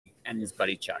and his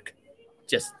buddy Chuck.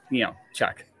 Just,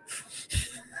 Chuck.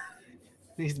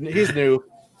 He's new.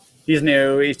 He's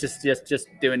new. He's just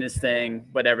doing his thing,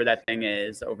 whatever that thing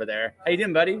is over there. How you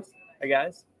doing, buddies? Hey,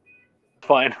 guys.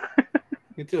 Fine.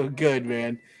 You're doing good,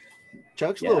 man.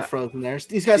 Chuck's a little frozen there.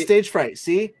 He's got stage fright.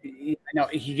 See? I know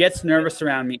he gets nervous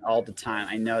around me all the time.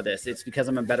 I know this. It's because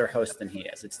I'm a better host than he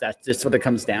is. That's just what it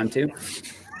comes down to.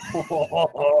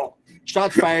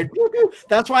 Shots fired.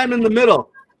 That's why I'm in the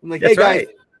middle. I'm like, That's right.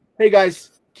 Hey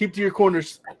guys, keep to your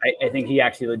corners. I think he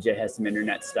actually legit has some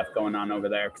internet stuff going on over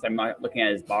there because I'm looking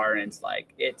at his bar and it's like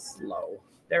it's low.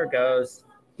 There it goes.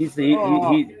 He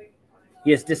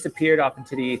has disappeared off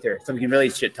into the ether, so we can really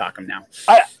shit talk him now.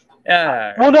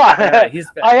 Well, no,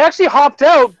 I actually hopped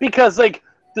out because like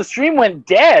the stream went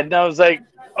dead, and I was like,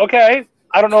 okay,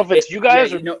 I don't know if it's you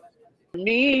guys or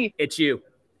me. It's you.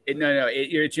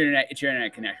 It's your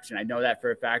internet connection. I know that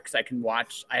for a fact because I can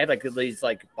watch. I have like these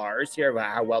like bars here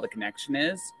about how well the connection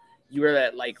is. You were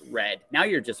at like red. Now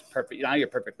you're just perfect. Now you're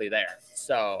perfectly there.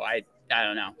 So I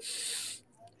don't know.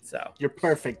 So you're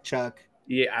perfect, Chuck.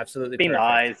 Yeah, absolutely. Be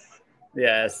nice.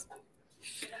 Yes.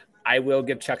 I will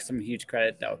give Chuck some huge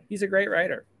credit though. He's a great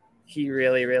writer. He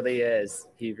really, really is.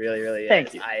 He really, really is.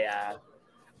 Thank you.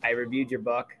 I reviewed your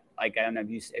book. Like I don't know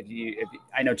if you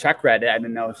I know Chuck read it. I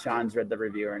don't know if Shaun's read the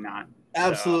review or not.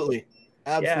 Absolutely.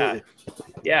 So, absolutely.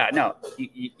 Yeah. No.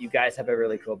 You guys have a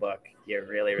really cool book. You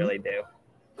really, really do.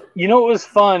 You know what was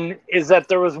fun is that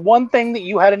there was one thing that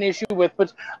you had an issue with,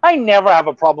 but I never have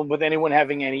a problem with anyone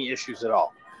having any issues at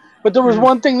all. But there was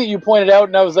one thing that you pointed out,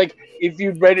 and I was like, if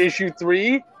you'd read issue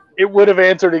 3, it would have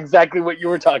answered exactly what you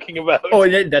were talking about. Oh,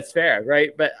 that's fair,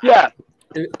 right? But yeah,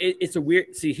 it's a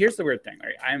weird. See, here's the weird thing,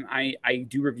 right? I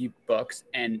do review books,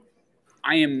 and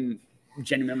I am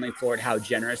genuinely floored how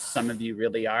generous some of you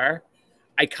really are.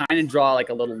 I kind of draw like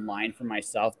a little line for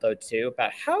myself though too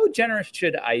about how generous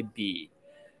should I be,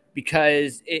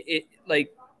 because it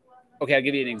like, okay, I'll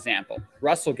give you an example.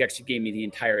 Russell actually gave me the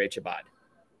entire Ichabod,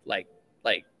 like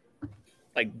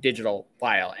digital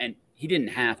file, and he didn't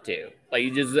have to. Like,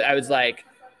 I was like,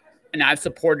 and I've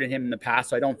supported him in the past,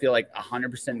 so I don't feel like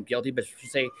 100% guilty. But to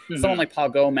say someone like Paul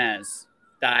Gomez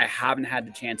that I haven't had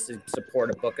the chance to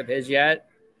support a book of his yet,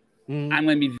 I'm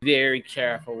going to be very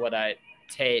careful what I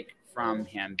take from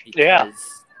him.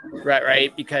 Because,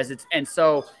 right, because and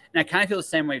I kind of feel the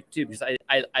same way too, because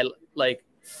I like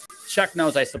Chuck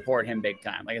knows I support him big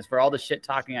time. Like, as for all the shit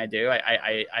talking I do,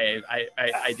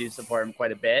 I do support him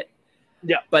quite a bit.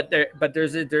 Yeah, but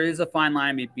there is a fine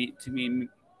line to me.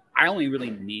 I only really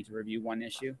need to review one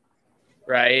issue,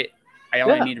 right? I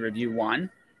only need to review one,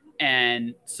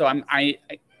 and so I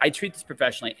treat this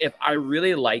professionally. If I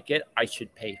really like it, I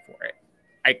should pay for it.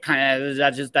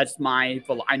 That's my.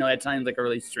 I know that sounds like a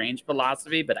really strange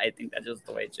philosophy, but I think that's just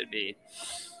the way it should be.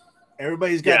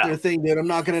 Everybody's got their thing, dude. I'm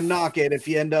not going to knock it. If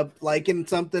you end up liking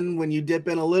something when you dip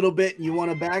in a little bit and you want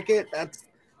to back it, that's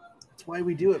why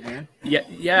we do it, man.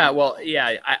 Yeah. Well,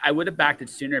 yeah, I would have backed it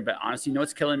sooner, but honestly, you know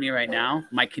what's killing me right now?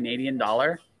 My Canadian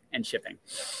dollar and shipping.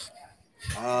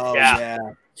 Oh yeah.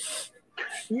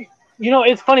 You know,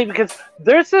 it's funny because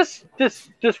there's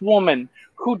this woman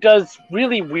who does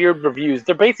really weird reviews.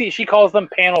 They're basically, she calls them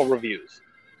panel reviews.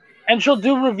 And she'll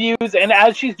do reviews, and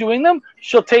as she's doing them,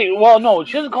 she'll take, well, no,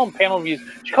 she doesn't call them panel reviews.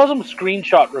 She calls them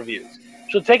screenshot reviews.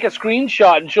 She'll take a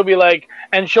screenshot and she'll be like,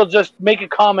 and she'll just make a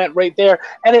comment right there.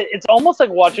 And it's almost like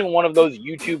watching one of those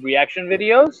YouTube reaction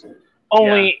videos,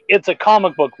 only it's a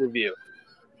comic book review.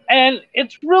 And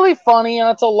it's really funny and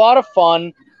it's a lot of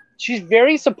fun. She's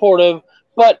very supportive,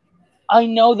 but I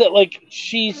know that like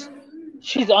she's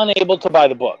unable to buy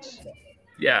the books.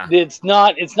 Yeah. It's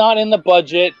not in the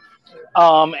budget.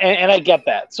 And I get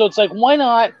that. So it's like, why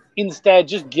not instead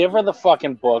just give her the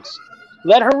fucking books?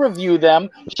 Let her review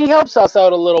them. She helps us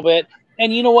out a little bit.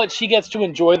 And you know what? She gets to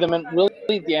enjoy them. And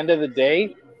really, at the end of the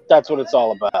day, that's what it's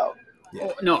all about. Yeah.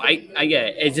 Oh, no, I get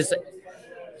it. It's just,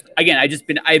 again,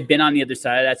 I've been on the other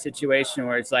side of that situation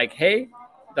where it's like, hey,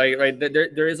 like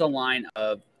there is a line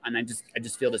of, and I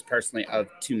just feel this personally, of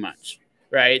too much,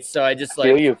 right? So I just like,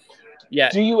 feel you.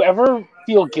 Yeah. Do you ever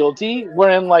feel guilty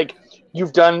wherein like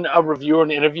you've done a review or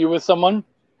an interview with someone,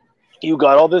 you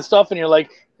got all this stuff, and you're like,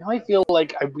 now I feel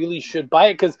like I really should buy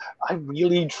it because I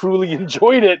really truly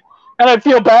enjoyed it, and I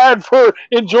feel bad for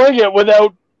enjoying it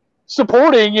without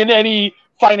supporting in any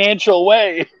financial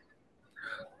way.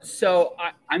 So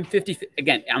I'm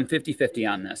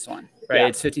 50-50 on this one, right? Yeah.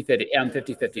 It's 50-50. I'm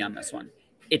 50-50 on this one.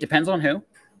 It depends on who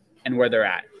and where they're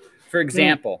at. For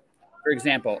example,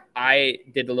 I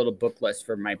did a little book list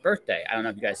for my birthday. I don't know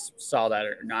if you guys saw that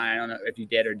or not. I don't know if you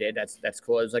did or did. That's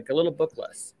cool. It was like a little book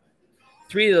list.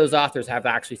 3 of those authors have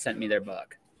actually sent me their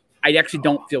book. I actually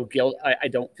don't feel guilt. I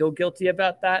don't feel guilty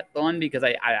about that one because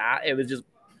it was just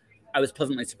I was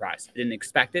pleasantly surprised. I didn't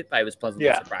expect it, but I was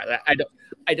pleasantly surprised.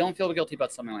 I don't feel guilty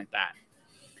about something like that.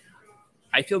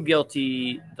 I feel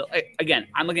guilty. Again,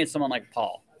 I'm looking at someone like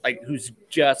Paul, like who's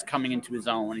just coming into his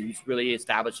own and he's really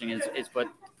establishing his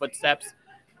footsteps.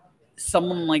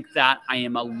 Someone like that, I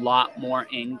am a lot more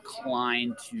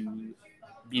inclined to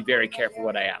be very careful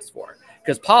what I ask for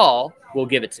because Paul will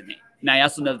give it to me. And I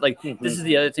also know, like, this is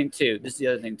the other thing too. It's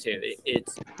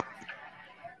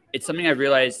something I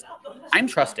realized I'm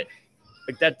trusted.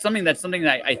 Like that's something that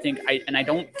I think and I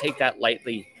don't take that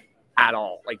lightly at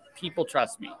all. Like people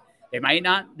trust me. They may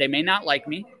not like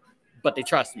me, but they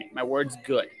trust me. My word's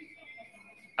good.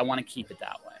 I want to keep it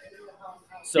that way.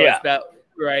 So it's about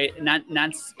right, and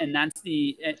that's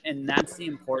the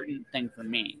important thing for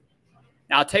me.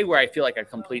 Now I'll tell you where I feel like a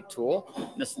complete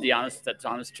tool. This is the honest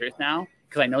truth now,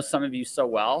 because I know some of you so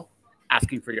well.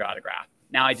 Asking for your autograph.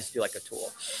 Now I just feel like a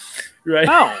tool, right?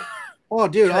 Oh,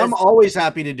 dude, I'm always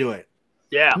happy to do it.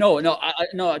 Yeah. No,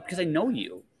 because I know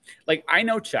you. Like I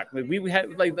know Chuck. Like we had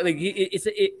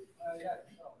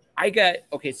I get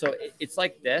okay. So it's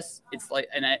like this. It's like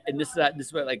and this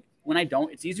is what like when I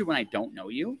don't. It's easier when I don't know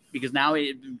you because now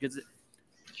because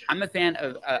I'm a fan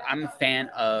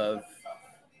of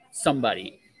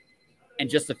somebody and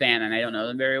just a fan and I don't know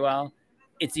them very well.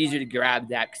 It's easier to grab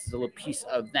that because it's a little piece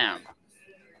of them.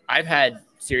 I've had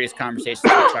serious conversations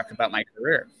with Chuck about my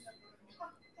career.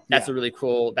 That's a really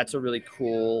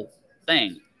cool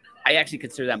thing. I actually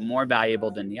consider that more valuable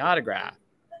than the autograph.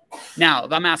 Now,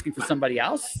 if I'm asking for somebody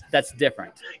else, that's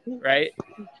different, right?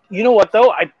 You know what,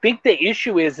 though? I think the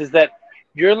issue is that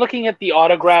you're looking at the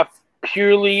autograph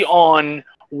purely on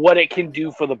what it can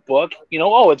do for the book. You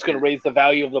know, it's going to raise the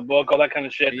value of the book, all that kind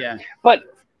of shit. Yeah. But,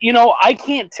 I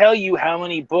can't tell you how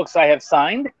many books I have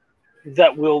signed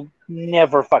that will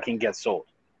never fucking get sold.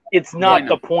 It's not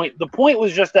the point. The point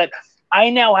was just that I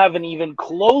now have an even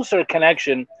closer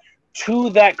connection to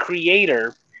that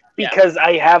creator because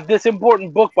I have this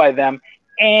important book by them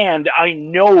and I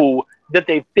know that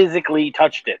they physically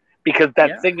touched it because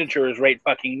that signature is right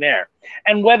fucking there.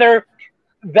 And whether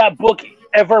that book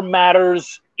ever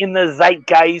matters in the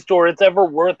zeitgeist or it's ever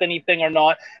worth anything or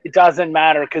not, it doesn't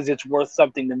matter because it's worth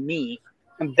something to me.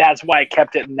 And that's why I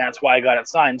kept it and that's why I got it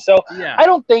signed. So I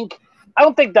don't think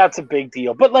that's a big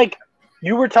deal. But like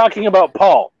you were talking about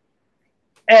Paul.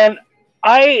 And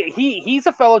he's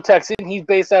a fellow Texan. He's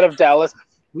based out of Dallas.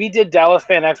 We did Dallas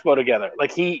Fan Expo together.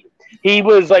 Like he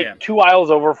was like 2 aisles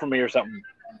over from me or something.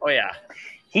 Oh yeah.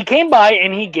 He came by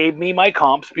and he gave me my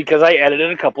comps because I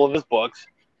edited a couple of his books.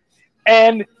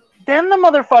 And then the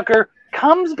motherfucker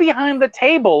comes behind the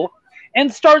table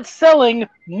and starts selling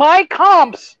my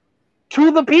comps to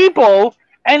the people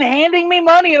and handing me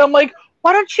money. And I'm like,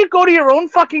 why don't you go to your own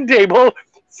fucking table,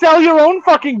 sell your own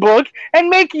fucking book, and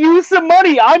make you some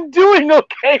money? I'm doing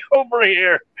okay over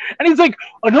here. And he's like,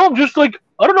 I know, I'm just like,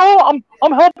 I don't know,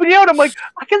 I'm helping you out. I'm like,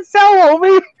 I can sell,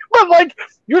 homie. But like,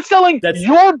 you're selling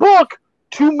your book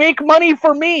to make money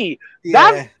for me.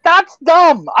 Yeah. That's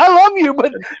dumb. I love you,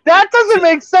 but that doesn't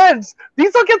make sense.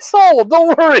 These will get sold.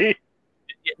 Don't worry.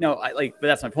 No, but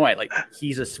that's my point. Like,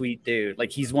 he's a sweet dude.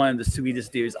 Like, he's one of the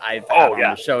sweetest dudes I've had on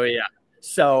the show. Yeah.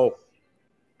 So,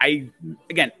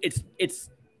 again, it's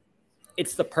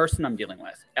the person I'm dealing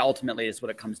with. Ultimately, is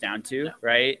what it comes down to,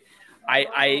 right?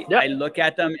 I look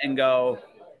at them and go,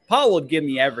 Paul will give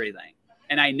me everything,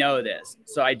 and I know this,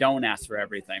 so I don't ask for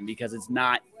everything because it's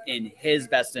not in his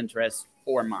best interest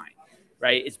or mine,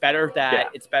 right? It's better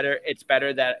that it's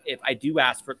better that if I do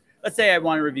ask for, let's say I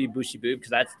want to review Bushy Boob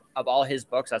because that's of all his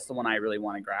books, that's the one I really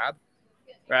want to grab,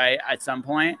 right? At some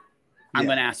point, I'm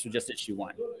going to ask for just issue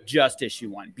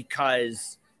one,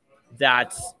 because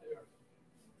that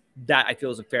I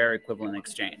feel is a fair equivalent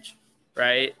exchange,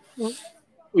 right?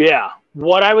 Yeah.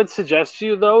 What I would suggest to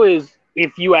you though is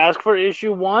if you ask for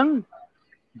issue one,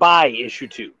 buy issue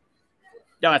two.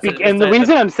 No, the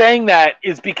reason I'm saying that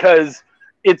is because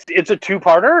it's a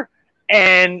two-parter,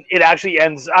 and it actually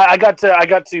ends. I got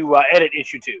to edit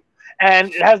issue two,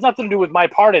 and it has nothing to do with my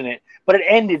part in it, but it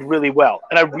ended really well,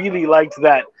 and I really liked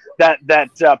that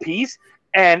piece,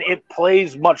 and it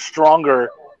plays much stronger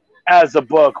as a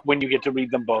book when you get to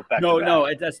read them both back. No,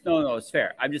 it's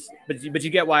fair. I'm just, but you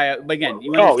get why. Again,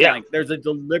 you understand. Like, there's a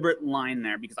deliberate line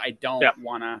there because I don't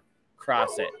want to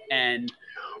cross it, and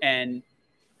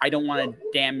I don't want to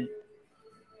damn.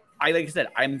 Like I said,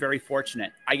 I'm very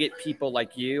fortunate. I get people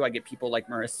like you. I get people like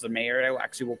Marissa Mayer who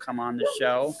actually will come on the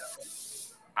show.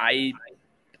 I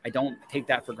don't take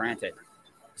that for granted.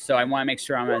 So I want to make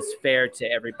sure I'm as fair to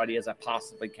everybody as I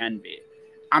possibly can be.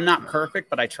 I'm not perfect,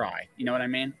 but I try. You know what I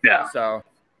mean? Yeah. So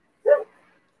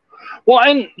Well,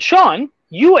 and Shaun,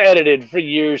 you edited for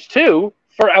years too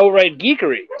for Outright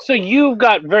Geekery, so you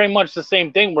got very much the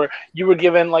same thing where you were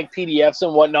given like PDFs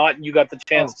and whatnot, and you got the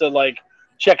chance to like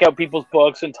check out people's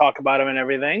books and talk about them and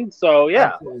everything. So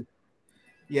yeah. Absolutely.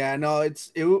 Yeah, no,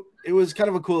 it was kind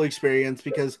of a cool experience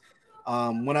because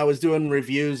when I was doing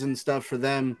reviews and stuff for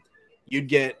them, you'd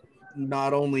get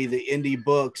not only the indie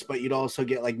books, but you'd also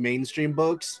get like mainstream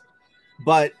books.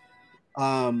 But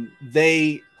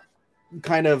they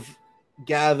kind of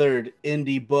gathered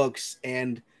indie books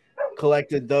and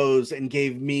collected those and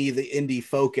gave me the indie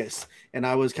focus. And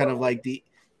I was kind of like the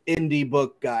indie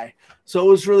book guy. So it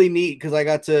was really neat because I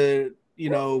got to,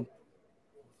 you know,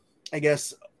 I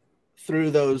guess through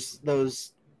those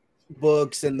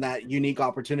books and that unique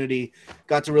opportunity,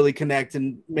 got to really connect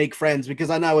and make friends, because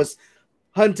I was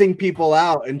hunting people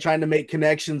out and trying to make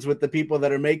connections with the people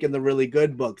that are making the really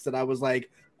good books. And I was like,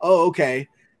 oh, okay,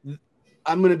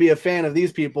 I'm going to be a fan of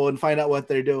these people and find out what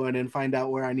they're doing and find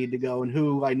out where I need to go and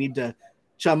who I need to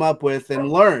chum up with and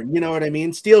learn. You know what I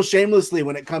mean? Steal shamelessly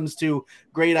when it comes to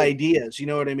great ideas. You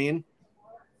know what I mean?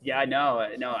 Yeah, I know.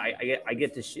 No, I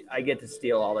get to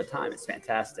steal all the time. It's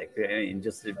fantastic. I mean,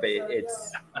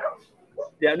 it's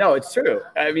yeah, no, it's true.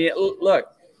 I mean, look,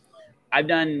 I've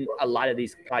done a lot of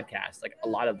these podcasts, like a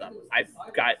lot of them. I've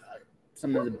got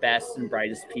some of the best and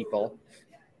brightest people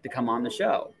to come on the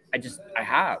show. I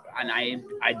have, and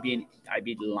I'd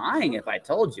be lying if I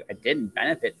told you I didn't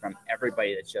benefit from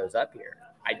everybody that shows up here.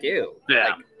 I do. Yeah.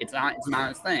 Like, it's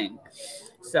not a thing.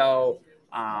 So,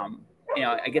 you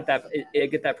know, I get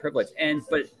that privilege.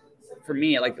 But for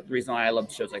me, like, the reason why I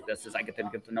love shows like this is I get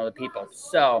to know the people.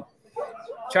 So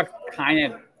Chuck kind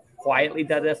of quietly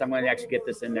does this. I'm going to actually get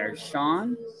this in there.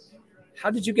 Shaun,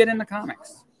 how did you get into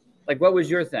comics? Like, what was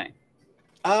your thing?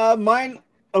 Mine.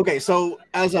 Okay, so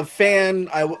as a fan,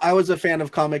 I was a fan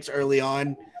of comics early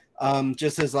on,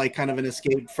 just as like kind of an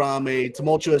escape from a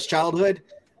tumultuous childhood,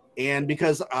 and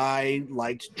because I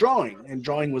liked drawing, and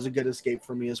drawing was a good escape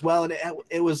for me as well, and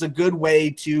it was a good way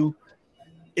to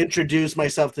introduce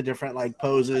myself to different like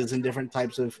poses and different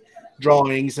types of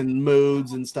drawings and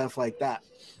moods and stuff like that.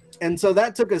 And so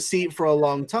that took a seat for a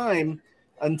long time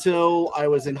until I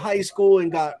was in high school and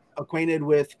got acquainted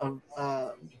with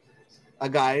a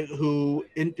guy who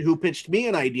pitched me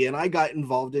an idea, and I got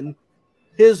involved in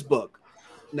his book.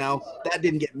 Now, that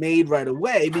didn't get made right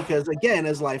away because, again,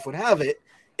 as life would have it,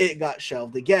 it got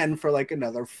shelved again for like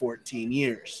another 14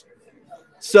 years.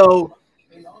 So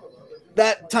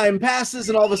that time passes,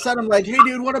 and all of a sudden I'm like, hey,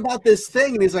 dude, what about this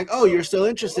thing? And he's like, oh, you're still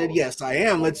interested? Yes, I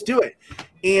am. Let's do it.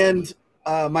 And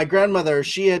my grandmother,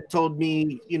 she had told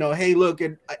me, you know, hey, look,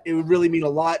 it would really mean a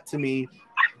lot to me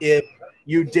if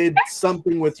you did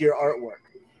something with your artwork.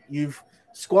 You've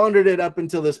squandered it up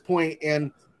until this point,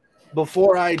 and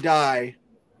before I die,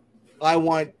 I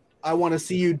want to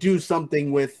see you do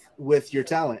something with your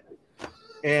talent.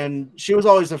 And she was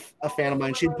always a fan of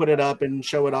mine. She'd put it up and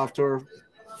show it off to her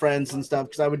friends and stuff,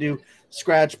 because I would do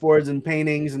scratch boards and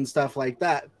paintings and stuff like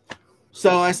that.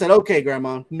 So I said, okay,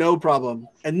 Grandma, no problem.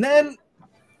 And then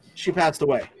she passed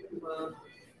away.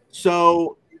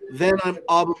 So then I'm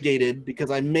obligated,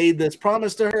 because I made this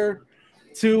promise to her,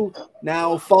 to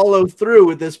now follow through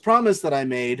with this promise that I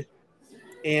made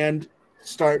and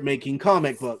start making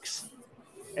comic books.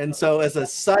 And so as a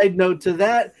side note to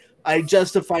that, I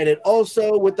justified it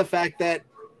also with the fact that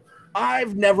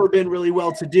I've never been really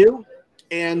well-to-do.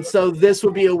 And so this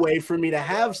would be a way for me to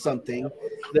have something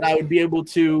that I would be able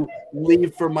to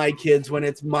leave for my kids when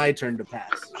it's my turn to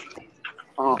pass.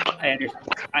 Oh, I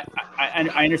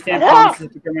understand.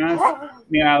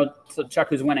 You know, so Chuck,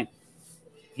 who's winning?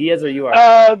 He is, or you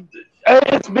are?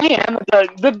 It's me. And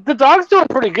the dog's doing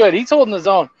pretty good. He's holding his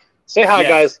own. Say hi,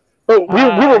 guys. We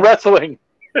were wrestling.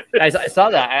 I saw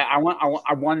that. I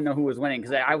want to know who was winning,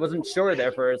 because I wasn't sure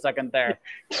there for a second there.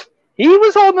 He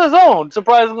was holding his own,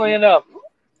 surprisingly enough.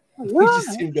 We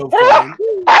just seemed to go fine.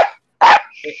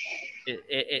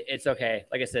 It's okay.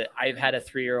 Like I said, I've had a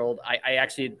 3-year-old. I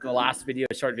actually, the last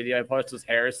short video I posted was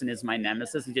Harrison is my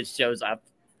nemesis. He just shows up.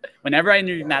 Whenever I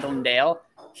interview Madeline Dale,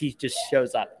 he just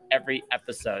shows up every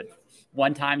episode.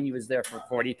 One time he was there for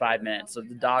 45 minutes. So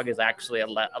the dog is actually a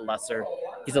lesser.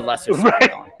 He's a lesser.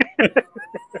 Right.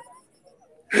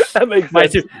 That makes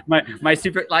sense. My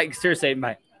super, like, seriously,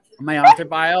 my author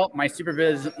bio, my super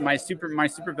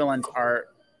villains are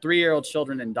 3-year-old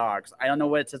children and dogs. I don't know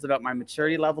what it says about my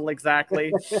maturity level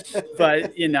exactly,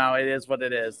 but you know, it is what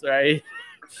it is, right?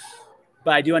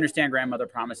 But I do understand grandmother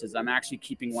promises. I'm actually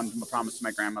keeping one from a promise to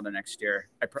my grandmother next year.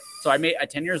 So I made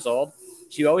at 10 years old.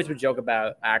 She always would joke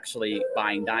about actually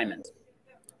buying diamonds.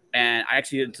 And I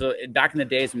actually, so back in the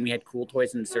days when we had cool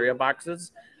toys in cereal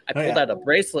boxes, I pulled out a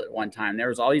bracelet one time. There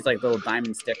was all these like little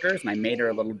diamond stickers, and I made her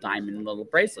a little diamond little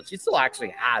bracelet. She still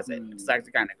actually has it. It's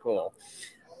actually kind of cool.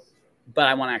 But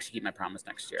I want to actually keep my promise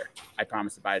next year. I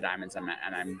promised to buy diamonds, and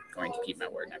I'm going to keep my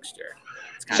word next year.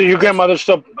 So your grandmother's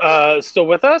still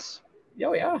with us?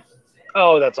 Oh yeah.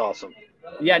 Oh, that's awesome.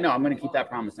 Yeah, no, I'm going to keep that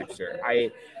promise next year.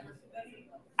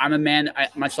 I'm a man,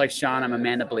 much like Shaun, I'm a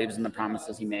man that believes in the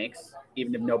promises he makes.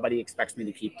 Even if nobody expects me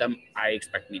to keep them, I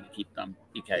expect me to keep them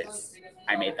because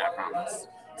I made that promise.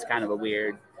 It's kind of a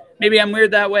weird, maybe I'm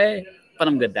weird that way, but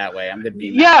I'm good that way. I'm good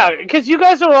being that way. Because you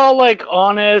guys are all like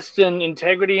honest and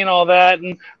integrity and all that.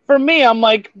 And for me, I'm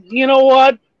like, you know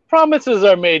what? Promises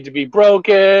are made to be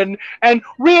broken. And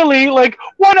really, like,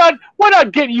 why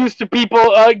not get used to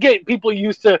people, get people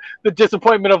used to the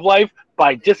disappointment of life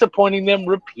by disappointing them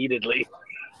repeatedly.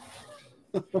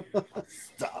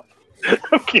 Stop.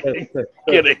 I'm kidding.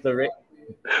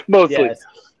 Mostly. Yes,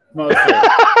 mostly.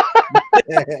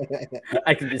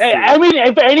 I can just. I mean,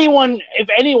 if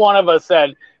any one of us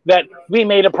said that we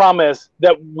made a promise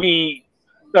that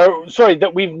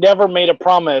that we've never made a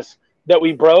promise that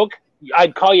we broke,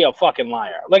 I'd call you a fucking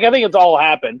liar. Like, I think it's all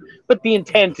happened, but the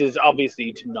intent is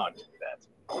obviously to not do that.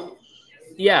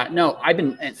 Yeah, no, I've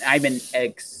been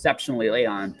exceptionally late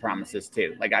on promises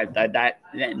too. Like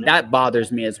that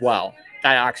bothers me as well.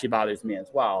 That actually bothers me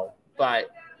as well. But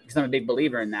because I'm a big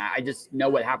believer in that, I just know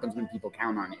what happens when people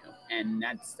count on you, and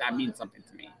that means something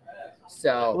to me.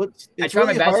 So it's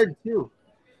really hard too,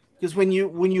 because when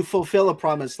you fulfill a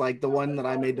promise like the one that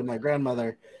I made to my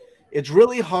grandmother, it's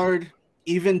really hard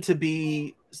even to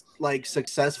be like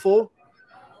successful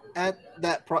at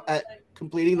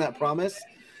completing that promise.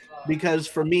 Because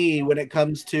for me, when it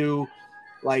comes to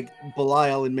like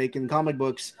Belial and making comic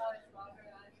books,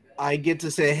 I get to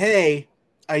say, hey,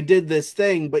 I did this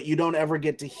thing, but you don't ever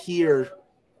get to hear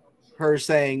her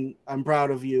saying, I'm proud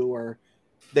of you, or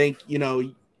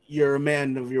you're a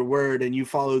man of your word and you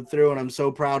followed through, and I'm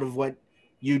so proud of what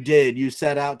you did. You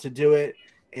set out to do it,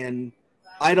 and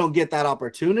I don't get that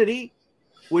opportunity,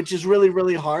 which is really,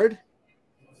 really hard.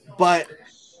 But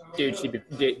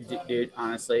dude,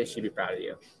 honestly, she'd be proud of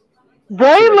you.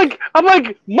 Right? Like, I'm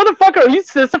like, motherfucker, are you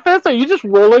Sisyphus? Are you just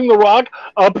rolling the rock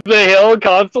up the hill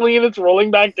constantly and it's rolling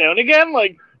back down again?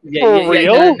 Like, for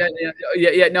real?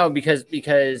 No, because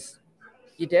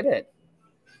you did it.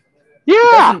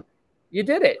 Yeah. You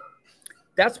did it.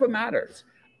 That's what matters.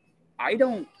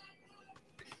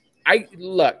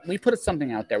 Look, we put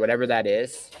something out there, whatever that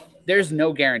is. There's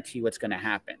no guarantee what's going to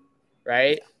happen,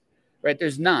 right? Right?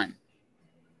 There's none.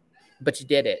 But you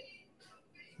did it.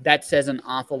 That says an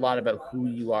awful lot about who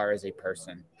you are as a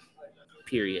person,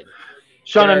 period.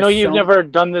 Shaun, I know you've never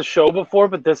done this show before,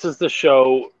 but this is the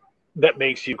show that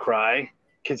makes you cry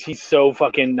because he's so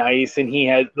fucking nice and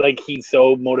he's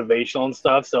so motivational and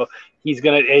stuff. So you're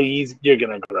going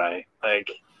to cry.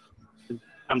 Like,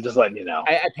 I'm just letting you know.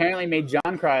 I apparently made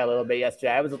John cry a little bit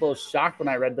yesterday. I was a little shocked when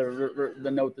I read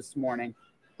the note this morning.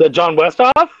 The John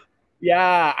Westhoff?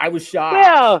 Yeah, I was shocked.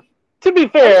 Yeah, to be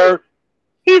fair,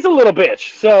 he's a little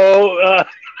bitch, so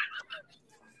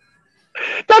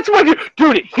that's what,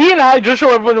 dude. He and I, just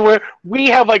so everyone's aware, we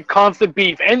have like constant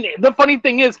beef. And the funny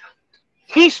thing is,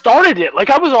 he started it. Like,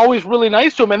 I was always really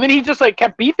nice to him, and then he just like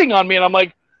kept beefing on me, and I'm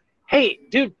like, hey,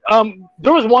 dude.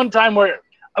 There was one time where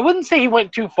I wouldn't say he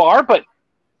went too far, but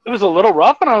it was a little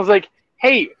rough, and I was like,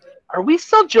 hey, are we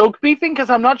still joke beefing? Because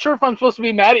I'm not sure if I'm supposed to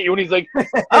be mad at you. And he's like,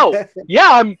 oh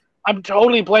yeah, I'm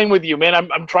totally playing with you, man.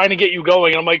 I'm trying to get you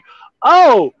going. And I'm like,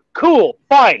 oh, cool,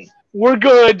 fine, we're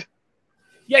good.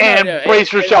 Yeah, and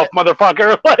brace yourself,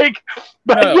 motherfucker. Like,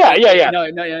 but yeah. No.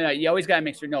 You always gotta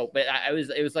make sure. No, but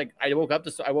it was like I woke up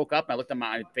and I looked at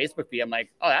my Facebook feed. I'm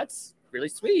like, oh, that's really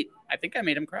sweet. I think I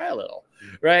made him cry a little,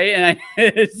 right? And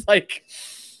it's like,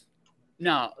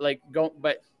 no, like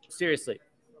but seriously,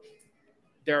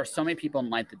 there are so many people in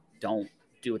life that don't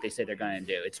do what they say they're gonna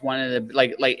do. It's one of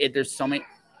the there's so many.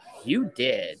 You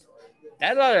did.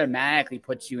 That automatically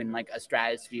puts you in like a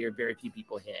stratosphere very few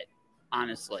people hit,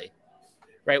 honestly.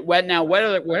 Right?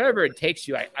 Whatever it takes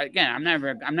you. I'm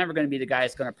never going to be the guy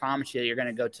that's going to promise you you're going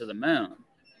to go to the moon,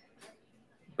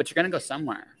 but you're going to go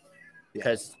somewhere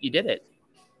because you did it.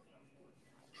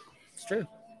 It's true.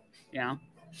 You know.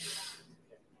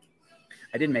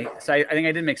 I think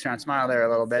I did make Shaun smile there a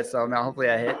little bit. So now hopefully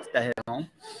that hit home.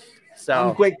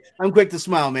 So I'm quick to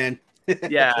smile, man.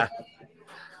 Yeah.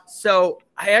 So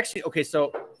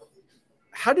so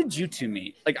how did you two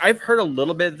meet? Like, I've heard a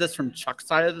little bit of this from Chuck's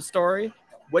side of the story.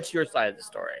 What's your side of the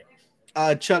story?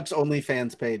 Chuck's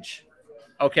OnlyFans page.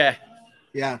 Okay.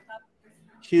 Yeah.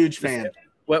 Huge fan.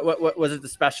 What was it, the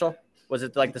special? Was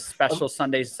it like the special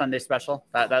Sunday special?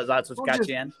 That's what got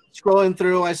you in? Scrolling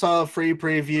through, I saw a free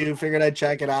preview, figured I'd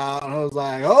check it out, and I was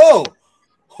like,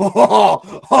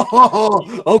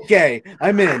 okay,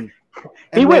 I'm in.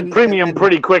 He went premium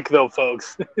pretty quick, though,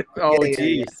 folks. Oh,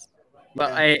 jeez.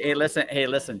 But hey,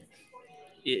 listen.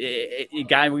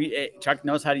 Chuck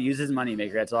knows how to use his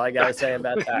moneymaker. That's all I gotta say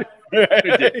about that.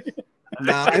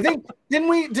 Nah, I think didn't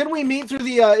we meet through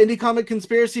the Indie Comic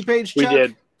Conspiracy page, Chuck? We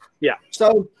did. Yeah.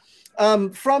 So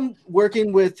from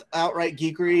working with Outright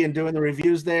Geekery and doing the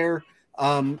reviews there,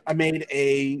 I made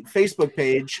a Facebook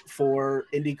page for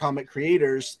indie comic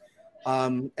creators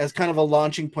as kind of a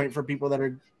launching point for people that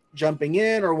are jumping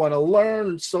in or want to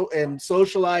learn and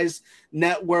socialize,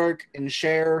 network, and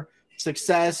share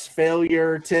success,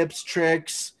 failure, tips,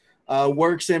 tricks,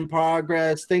 works in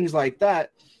progress, things like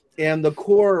that. And the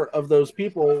core of those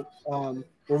people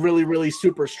were really, really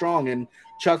super strong. And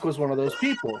Chuck was one of those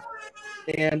people.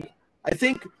 And I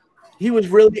think he was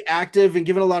really active and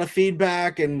giving a lot of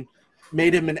feedback and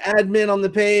made him an admin on the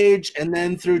page. And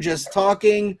then through just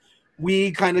talking,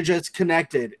 we kind of just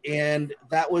connected. And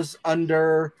that was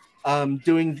under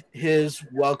doing his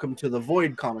Welcome to the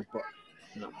Void comic book.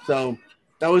 So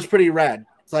that was pretty rad.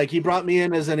 It's like he brought me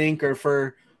in as an inker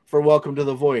for Welcome to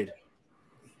the Void.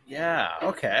 Yeah,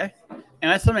 okay.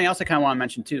 And that's something else I kind of want to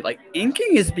mention too. Like,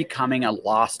 inking is becoming a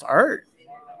lost art.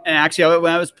 And actually,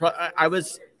 when I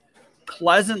was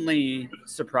pleasantly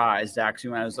surprised,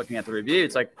 actually, when I was looking at the review.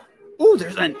 It's like, oh,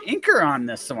 there's an inker on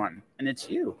this one, and it's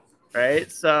you,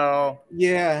 right? So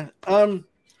yeah,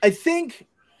 I think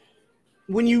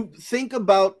when you think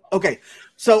about, okay,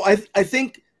 so I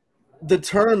think the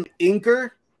term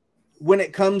inker, when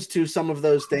it comes to some of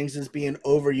those things, is being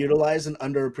overutilized and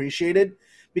underappreciated,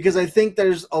 because I think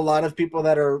there's a lot of people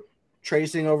that are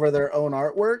tracing over their own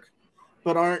artwork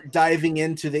but aren't diving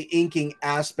into the inking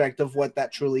aspect of what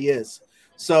that truly is.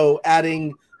 So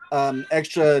adding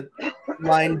extra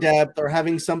line depth, or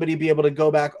having somebody be able to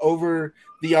go back over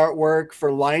the artwork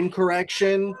for line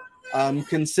correction,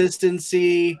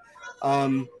 consistency,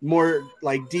 more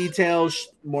like details,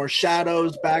 more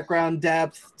shadows, background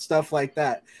depth, stuff like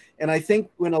that. And I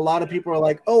think when a lot of people are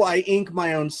like, oh, I ink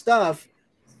my own stuff,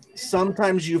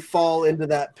 sometimes you fall into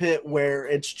that pit where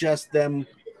it's just them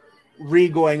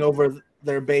re-going over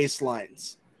their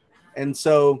baselines. And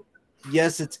so,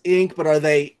 yes, it's ink, but are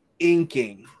they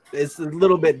inking? It's a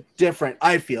little bit different,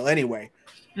 I feel, anyway.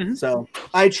 Mm-hmm. So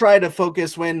I try to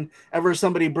focus whenever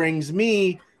somebody brings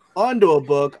me onto a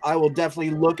book, I will definitely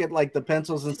look at like the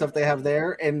pencils and stuff they have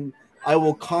there, and I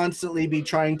will constantly be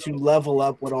trying to level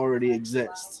up what already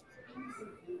exists.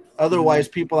 Otherwise,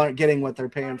 people aren't getting what they're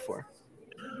paying for.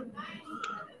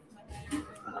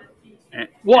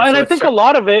 Well, and I think a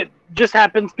lot of it just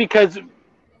happens because,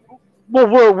 well,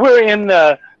 we're in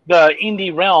the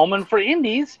indie realm, and for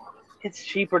indies, it's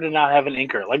cheaper to not have an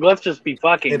inker. Like, let's just be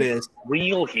fucking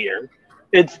real here.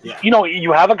 It's, you know,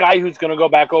 you have a guy who's going to go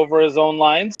back over his own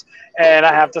lines, and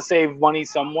I have to save money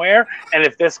somewhere. And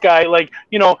if this guy, like,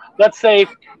 you know, let's say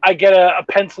I get a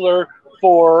penciler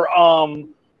for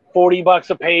 $40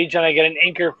 a page, and I get an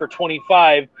inker for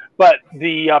 $25, but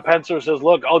the penciler says,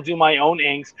 look, I'll do my own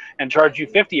inks and charge you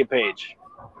 $50 a page.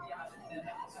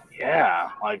 Yeah,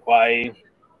 like, why?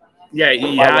 Yeah,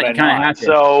 you kind of have to.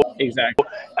 So, exactly.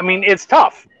 I mean, it's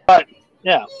tough, but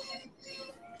yeah.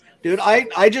 Dude,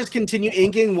 I just continue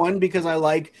inking, one, because I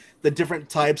like the different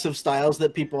types of styles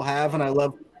that people have, and I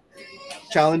love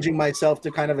challenging myself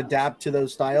to kind of adapt to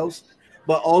those styles.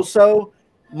 But also,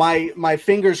 my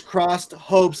fingers crossed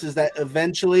hopes is that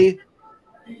eventually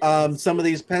some of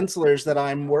these pencilers that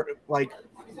I'm like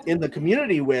in the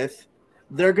community with,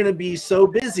 they're going to be so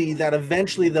busy that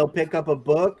eventually they'll pick up a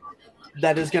book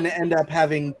that is going to end up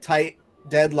having tight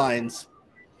deadlines.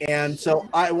 And so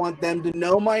I want them to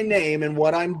know my name and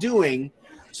what I'm doing,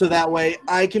 so that way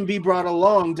I can be brought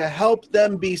along to help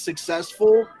them be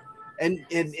successful and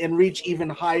reach even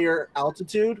higher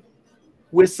altitude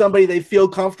with somebody they feel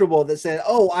comfortable that said,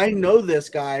 oh, I know this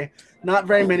guy. Not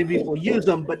very many people use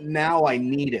him, but now I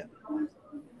need him.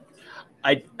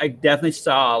 I definitely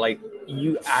saw, like,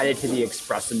 you added to the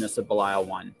expressiveness of Belial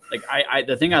 1. Like,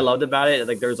 the thing I loved about it is,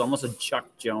 like, there's almost a Chuck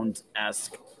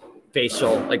Jones-esque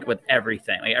facial, like, with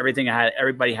everything. Like,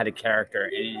 everybody had a character,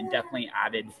 and you definitely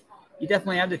added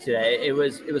to that. It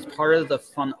was part of the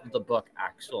fun of the book,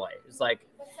 actually. It's like,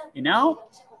 you know,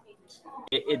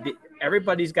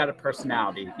 everybody's got a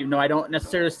personality. Even though I don't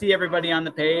necessarily see everybody on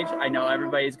the page, I know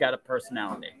everybody's got a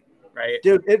personality, right?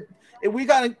 Dude, we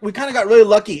kind of got really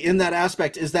lucky in that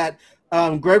aspect, is that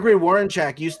Gregory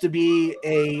Warrenchak used to be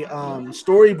a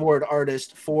storyboard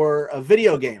artist for a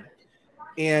video game.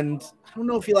 And I don't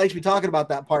know if he likes me talking about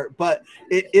that part, but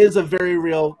it is a very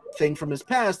real thing from his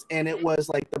past, and it was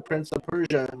like the Prince of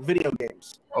Persia video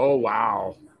games. Oh,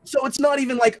 wow. So it's not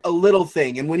even like a little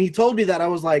thing. And when he told me that, I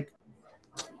was like,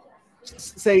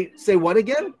 say what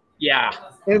again? Yeah.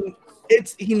 And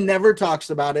he never talks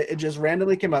about it. It just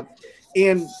randomly came up.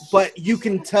 But you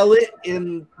can tell it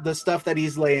in the stuff that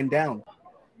he's laying down.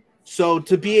 So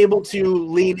to be able to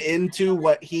lean into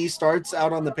what he starts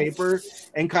out on the paper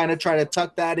and kind of try to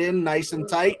tuck that in nice and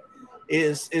tight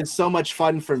is so much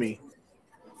fun for me.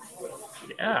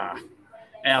 Yeah.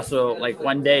 And also, like,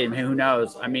 one day, who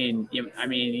knows? I mean,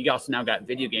 you also now got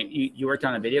video game. You worked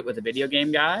on a video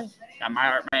game guy. I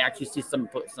might actually see some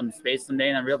space someday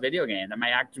in a real video game. That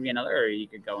might actually be another area you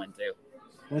could go into.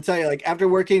 I'm gonna tell you, like, after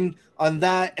working on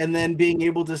that and then being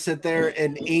able to sit there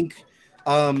and ink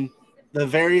the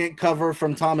variant cover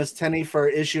from Thomas Tenney for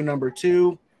issue number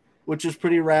 2, which is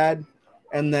pretty rad,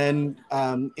 and then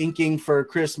inking for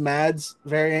Chris Madd's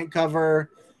variant cover.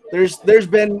 There's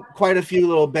been quite a few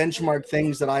little benchmark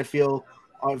things that I feel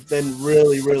have been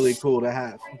really, really cool to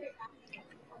have.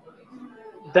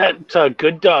 That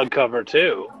Good Dog cover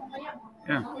too.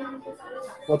 Yeah.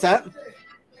 What's that?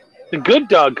 The Good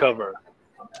Dog cover.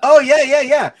 Oh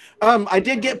yeah. I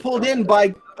did get pulled in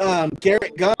by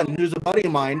Garrett Gunn, who's a buddy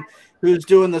of mine, who's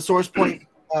doing the Source Point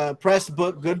press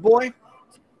book Good Boy,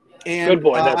 and Good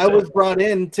Boy, I was brought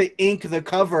in to ink the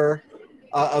cover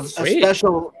of a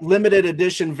special limited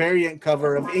edition variant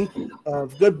cover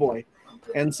of Good Boy,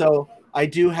 and so I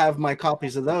do have my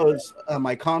copies of those,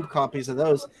 my comp copies of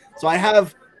those. So I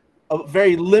have a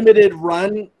very limited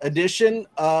run edition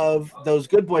of those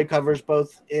Good Boy covers,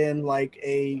 both in like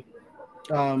a,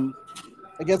 I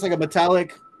guess like a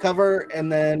metallic cover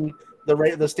and then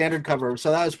the standard cover.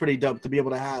 So that was pretty dope to be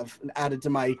able to have and added to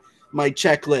my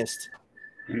checklist.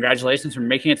 Congratulations for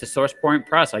making it to Source Point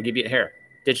Press. I give you here.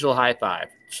 Digital high five.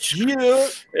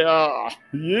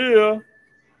 Yeah.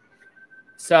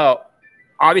 So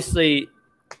obviously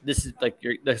this is like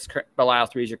Belial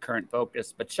 3 is your current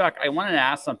focus. But Chuck, I wanted to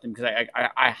ask something because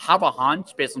I have a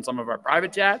hunch based on some of our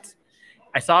private chats.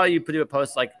 I saw you put a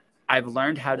post like, I've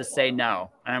learned how to say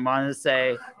no. And I wanted to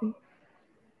say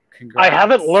congrats. I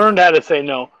haven't learned how to say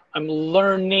no. I'm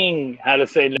learning how to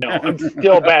say no. I'm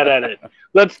still bad at it.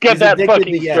 Let's get that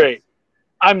fucking straight.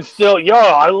 I'm still,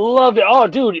 I love it. Oh,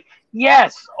 dude,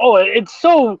 yes. Oh, it's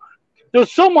so,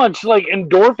 there's so much like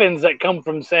endorphins that come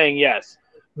from saying yes.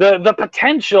 The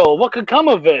potential, what could come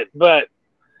of it. But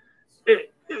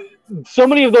so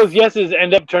many of those yeses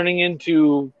end up turning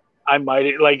into, I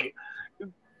might, like,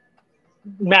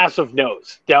 massive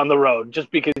no's down the road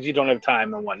just because you don't have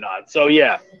time and whatnot. So,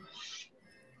 yeah.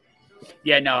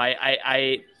 Yeah, no,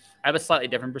 I have a slightly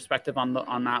different perspective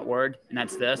on that word, and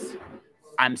that's this.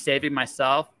 I'm saving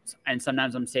myself, and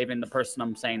sometimes I'm saving the person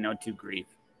I'm saying no to grief,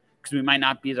 because we might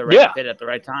not be the right fit at the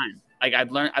right time. Like I've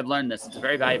learned this. It's a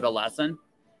very valuable lesson,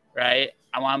 right?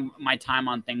 I want my time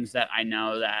on things that I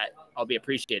know that I'll be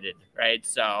appreciated, right?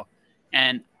 So,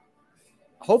 and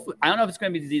hopefully, I don't know if it's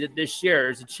going to be this year.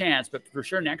 There's a chance, but for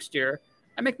sure next year,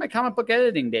 I make my comic book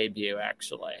editing debut.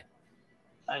 Actually,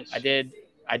 nice.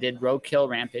 I did Roadkill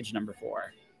Rampage number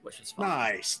 4, which is fun.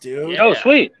 Nice, dude. Yeah. Oh,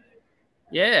 sweet.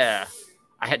 Yeah.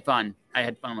 I had fun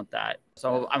with that.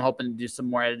 So I'm hoping to do some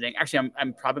more editing. Actually,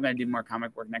 I'm probably going to do more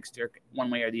comic work next year,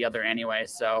 one way or the other anyway.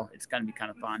 So it's going to be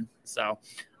kind of fun. So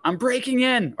I'm breaking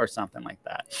in or something like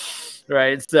that.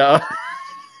 Right. So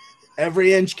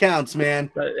every inch counts,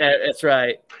 man. That's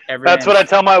right. That's what I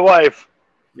tell my wife.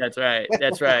 That's right.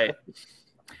 That's right.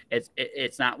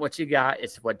 It's not what you got.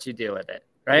 It's what you do with it.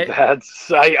 Right.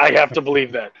 I have to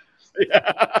believe that.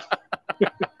 Yeah.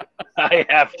 I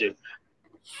have to.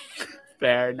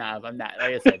 Fair enough. I'm not,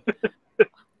 like I said,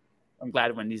 I'm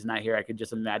glad Wendy's not here. I could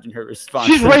just imagine her response.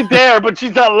 She's right there, but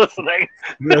she's not listening.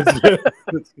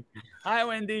 Hi,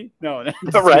 Wendy. No,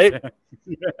 right.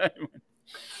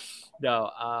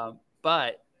 No,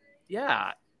 but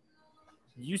yeah,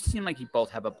 you seem like you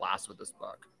both have a blast with this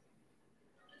book.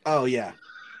 Oh yeah,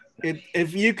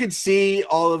 if you could see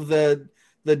all of the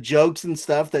jokes and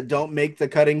stuff that don't make the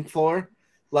cutting floor,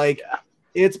 like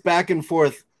it's back and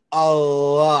forth a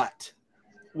lot.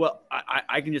 Well,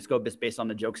 I can just go based on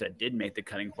the jokes that did make the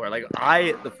cutting floor. Like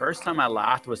the first time I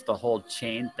laughed was the whole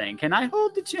chain thing. Can I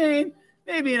hold the chain?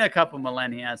 Maybe in a couple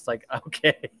millennia. It's like,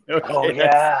 okay. Oh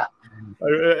yeah.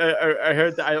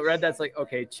 I read that's like,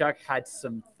 okay, Chuck had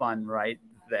some fun right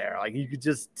there. Like you could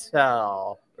just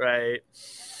tell, right?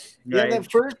 Yeah,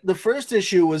 the first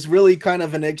issue was really kind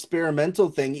of an experimental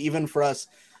thing, even for us,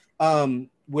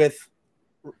 with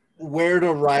where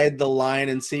to ride the line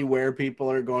and see where people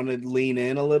are going to lean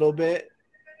in a little bit.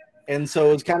 And so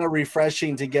it was kind of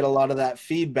refreshing to get a lot of that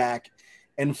feedback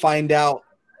and find out,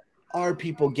 are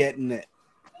people getting it?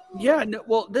 Yeah, no,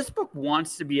 well, this book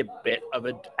wants to be a bit of a,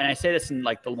 and I say this in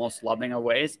like the most loving of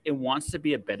ways, it wants to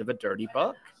be a bit of a dirty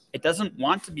book. It doesn't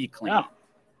want to be clean,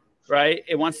 right?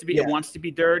 It wants to be, it wants to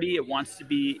be dirty. It wants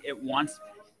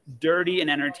dirty and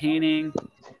entertaining.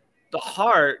 The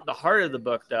heart of the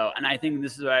book, though, and I think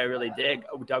this is what I really dig,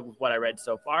 Doug, with what I read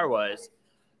so far, was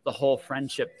the whole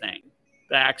friendship thing.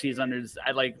 That actually is under,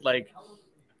 I like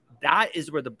that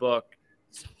is where the book's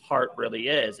heart really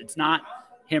is. It's not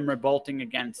him revolting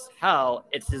against hell.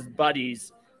 It's his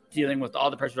buddies dealing with all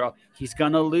the pressure. He's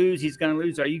going to lose.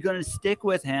 Are you going to stick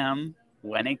with him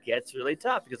when it gets really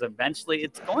tough? Because eventually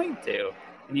it's going to.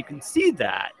 And you can see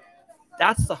that.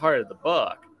 That's the heart of the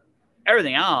book.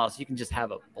 Everything else you can just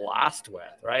have a blast with,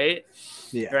 right?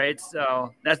 Yeah. Right.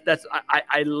 So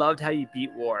I loved how you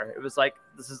beat war. It was like,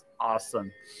 this is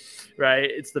awesome, right?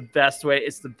 It's the best way.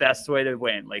 It's the best way to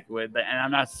win. Like and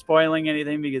I'm not spoiling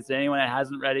anything because anyone that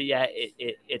hasn't read it yet,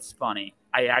 it's funny.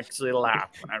 I actually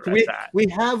laughed when I read that. We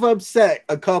have upset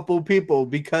a couple people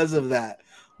because of that,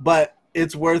 but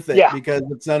it's worth it because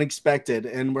it's unexpected,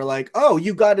 and we're like, oh,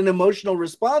 you got an emotional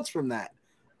response from that.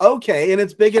 Okay, and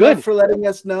it's big enough for letting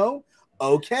us know.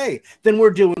 Okay, then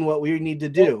we're doing what we need to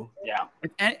do. Yeah.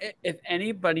 If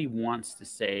anybody wants to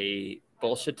say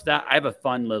bullshit to that, I have a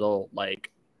fun little, like,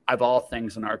 of all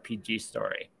things, an RPG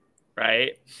story,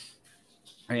 right?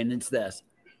 And it's this.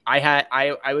 I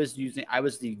was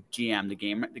the GM,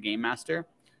 the game master.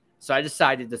 So I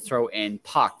decided to throw in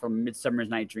Puck from Midsummer's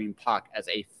Night Dream, Puck, as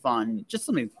a fun, just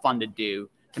something fun to do,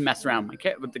 to mess around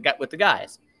with the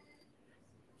guys.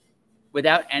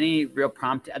 Without any real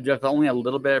prompt, just only a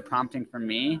little bit of prompting from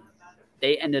me,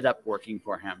 they ended up working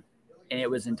for him. And it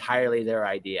was entirely their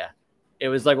idea. It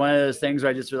was like one of those things where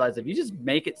I just realized if you just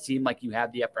make it seem like you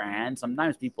have the upper hand,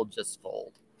 sometimes people just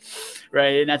fold.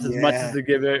 Right? And that's as much as to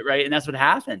give it, right? And that's what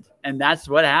happened. And that's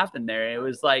what happened there. It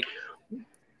was like,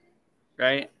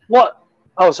 right? What?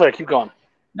 Oh, sorry, keep going.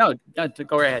 No, go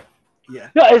right ahead. Yeah.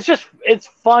 No, it's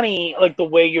funny, like the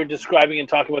way you're describing and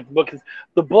talking about the book. Because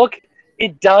the book,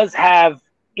 it does have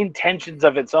intentions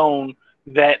of its own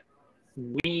that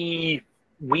we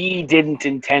didn't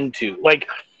intend to. Like,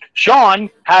 Shaun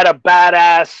had a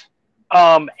badass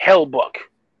hell book.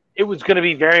 It was going to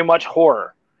be very much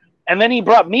horror. And then he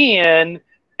brought me in,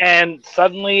 and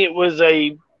suddenly it was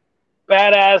a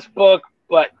badass book,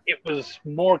 but it was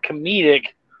more comedic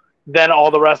than all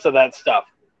the rest of that stuff.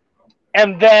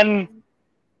 And then,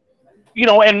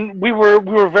 and we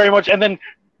were very much, and then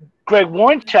Greg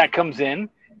Warrenchak comes in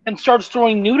and starts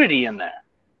throwing nudity in there.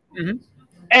 Mm-hmm.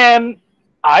 And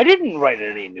I didn't write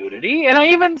any nudity. And I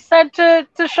even said to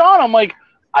Shaun, I'm like,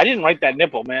 I didn't write that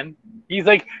nipple, man. He's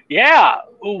like, yeah,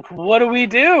 what do we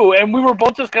do? And we were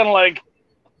both just kind of like,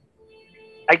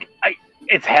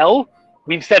 it's hell.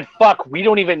 We've said fuck, we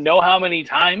don't even know how many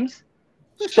times.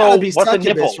 So what's a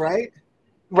nipple? Right?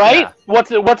 Right?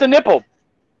 Yeah. What's a nipple?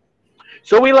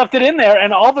 So we left it in there,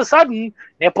 and all of a sudden,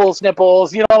 nipples,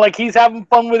 like he's having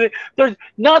fun with it. There's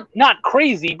not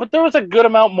crazy, but there was a good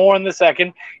amount more in the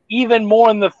second, even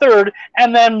more in the third,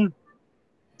 and then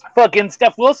fucking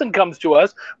Steph Wilson comes to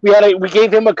us. We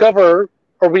gave him a cover,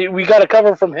 or we got a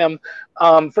cover from him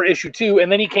for issue 2,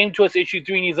 and then he came to us issue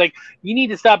 3, and he's like, "You need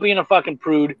to stop being a fucking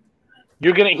prude.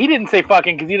 He didn't say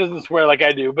fucking because he doesn't swear like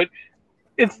I do, but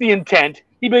it's the intent.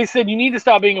 He basically said, you need to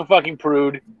stop being a fucking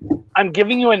prude. I'm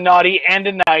giving you a naughty and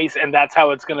a nice, and that's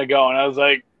how it's going to go." And I was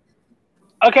like,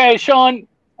 okay, Shaun,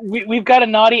 we've got a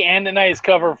naughty and a nice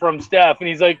cover from Steph. And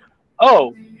he's like,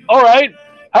 oh, all right.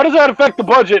 How does that affect the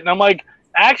budget? And I'm like,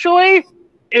 actually,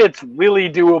 it's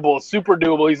really doable, super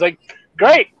doable. He's like,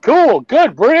 great, cool,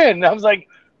 good, we're in. And I was like,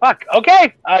 fuck,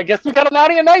 okay, I guess we got a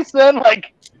naughty and nice then.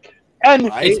 Like, and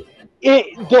right?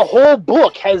 the whole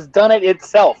book has done it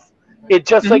itself. It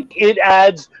just like it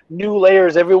adds new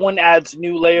layers. Everyone adds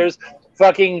new layers.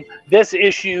 Fucking this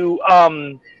issue,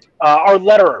 our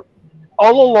letterer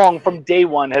all along from day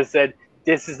one has said,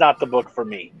 this is not the book for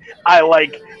me. I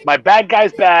like my bad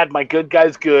guy's bad, my good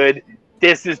guy's good.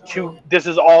 This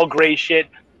is all gray shit,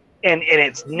 and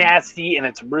it's nasty and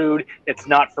it's rude. It's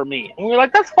not for me. And we were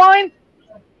like, that's fine.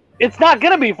 It's not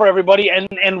gonna be for everybody,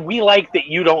 and we like that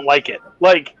you don't like it.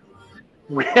 Like,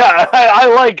 yeah, I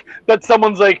like that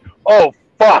someone's like, oh,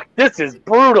 fuck, this is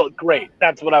brutal. Great,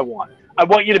 that's what I want. I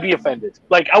want you to be offended.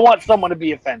 Like, I want someone to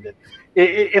be offended.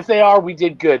 If they are, we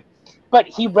did good. But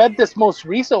he read this most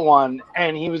recent one,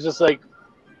 and he was just like,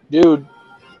 dude,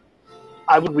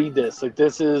 I would read this. Like,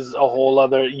 this is a whole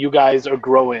other, you guys are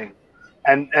growing,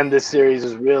 and this series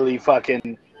is really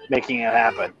fucking making it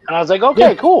happen. And I was like,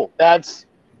 okay, cool. That's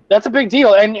That's a big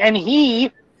deal. And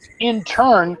he, in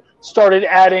turn, started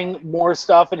adding more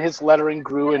stuff, and his lettering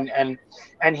grew, and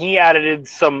he added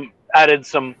some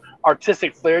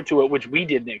artistic flair to it, which we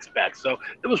didn't expect. So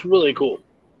it was really cool.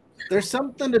 There's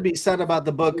something to be said about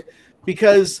the book,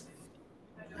 because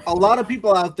a lot of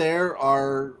people out there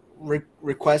are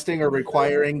requesting or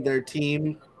requiring their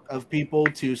team of people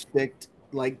to stick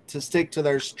to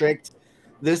their strict,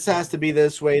 this has to be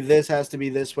this way, this has to be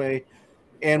this way.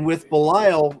 And with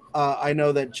Belial, I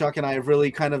know that Chuck and I have really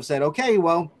kind of said, okay,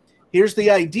 well, here's the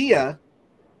idea.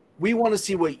 We want to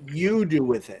see what you do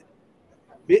with it.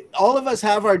 All of us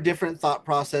have our different thought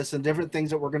process and different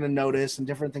things that we're going to notice and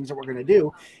different things that we're going to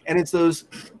do. And it's those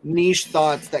niche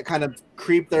thoughts that kind of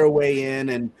creep their way in,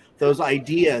 and those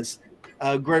ideas.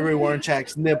 Gregory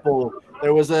Warrenchak's nipple.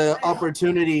 There was an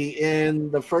opportunity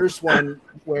in the first one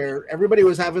where everybody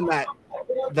was having that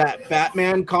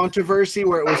Batman controversy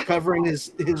where it was covering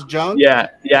his junk. Yeah.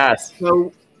 Yes.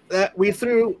 So that we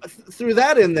threw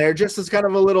that in there just as kind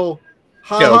of a little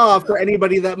ha-ha for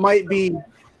anybody that might be,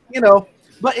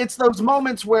 but it's those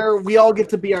moments where we all get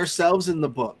to be ourselves in the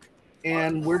book,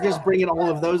 and we're just bringing all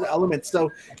of those elements.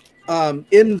 So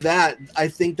in that, I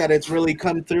think that it's really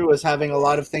come through as having a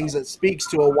lot of things that speaks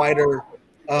to a wider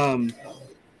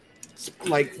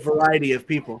variety of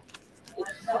people.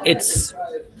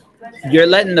 You're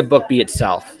letting the book be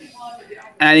itself.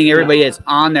 And I think everybody is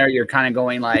on there. You're kind of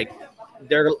going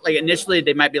they're like, initially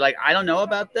they might be like, I don't know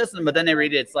about this. But then they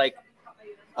read it. It's like,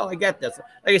 oh, I get this.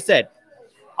 Like I said,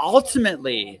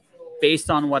 ultimately, based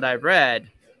on what I've read,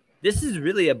 this is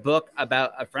really a book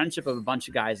about a friendship of a bunch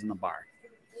of guys in the bar.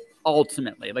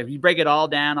 Ultimately, like if you break it all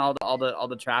down, all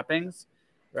the trappings,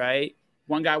 right?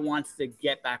 One guy wants to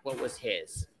get back what was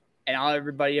his, and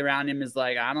everybody around him is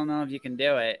like, I don't know if you can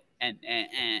do it. And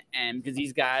because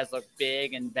these guys look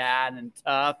big and bad and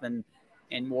tough and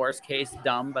in worst case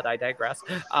dumb, but I digress.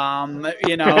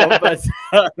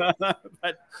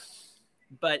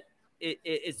 But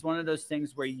it's one of those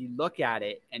things where you look at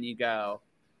it and you go,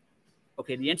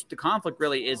 okay, the conflict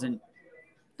really isn't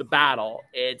the battle.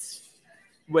 It's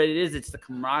what it is. It's the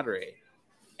camaraderie,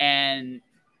 and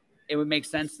it would make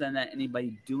sense then that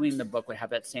anybody doing the book would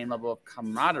have that same level of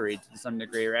camaraderie to some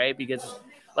degree, right? Because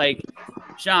like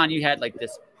Shaun, you had like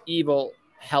this evil,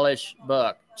 hellish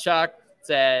book. Chuck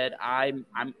said, I'm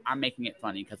making it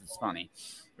funny because it's funny,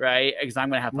 right? Because I'm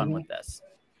gonna have fun with this.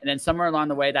 And then somewhere along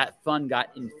the way, that fun got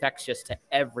infectious to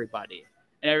everybody,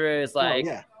 and everybody was like,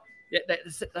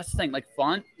 that's the thing. Like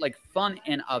fun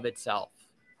in of itself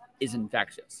is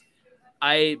infectious.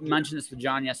 I mentioned this to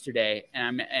John yesterday, and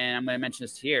I'm going to mention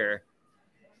this here.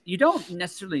 You don't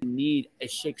necessarily need a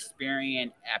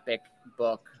Shakespearean epic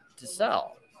book to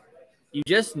sell. You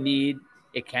just need,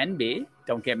 it can be,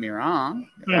 don't get me wrong,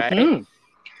 right? Right?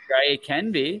 It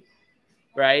can be,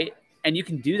 right? And you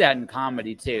can do that in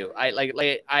comedy too. Yeah,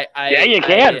 you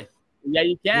can.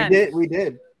 We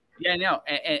did. Yeah, no.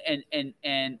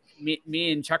 And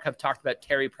me and Chuck have talked about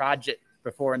Terry Pratchett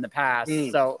before in the past.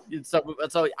 So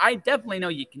I definitely know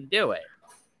you can do it.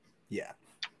 Yeah.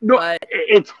 No, but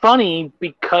it's funny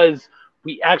because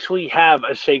we actually have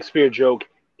a Shakespeare joke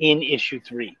in issue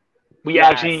 3. We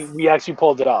actually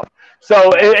pulled it off.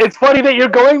 So it's funny that you're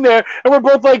going there, and we're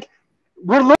both like,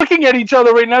 we're looking at each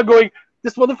other right now going,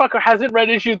 this motherfucker hasn't read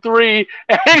issue 3,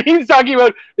 and he's talking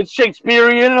about it's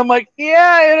Shakespearean, and I'm like,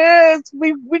 yeah, it is.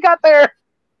 We got there.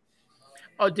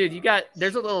 Oh, dude,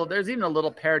 there's even a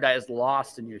little Paradise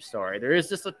Lost in your story. There is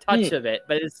just a touch of it,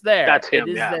 but it's there. That's him.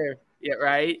 It is there. Yeah,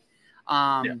 right.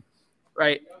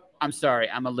 Right. I'm sorry.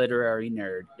 I'm a literary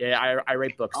nerd. Yeah, I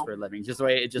write books for a living. Just the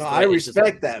way it just. No, I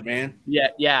respect that, man.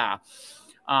 Yeah.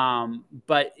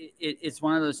 But it's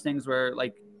one of those things where,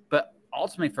 like, but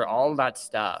ultimately for all that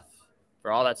stuff,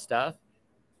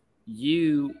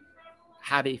 you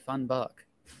have a fun book,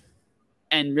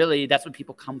 and really that's what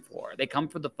people come for. They come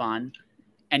for the fun.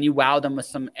 And you wow them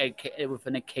with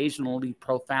an occasionally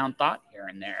profound thought here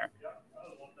and there.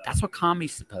 That's what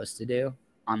comedy's supposed to do.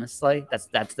 Honestly,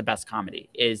 that's the best comedy,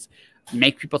 is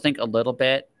make people think a little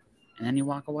bit, and then you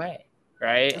walk away,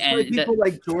 right? That's why people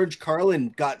like George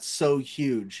Carlin got so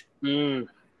huge. You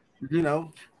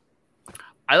know,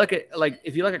 I look at, like,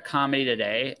 if you look at comedy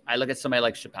today, I look at somebody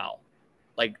like Chappelle.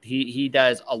 Like he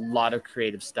does a lot of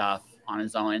creative stuff on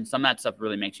his own, and some of that stuff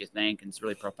really makes you think, and it's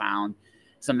really profound.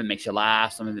 Some of it makes you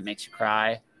laugh. Some of it makes you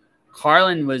cry.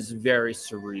 Carlin was very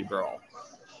cerebral.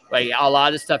 Like, a lot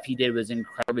of the stuff he did was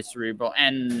incredibly cerebral.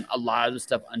 And a lot of the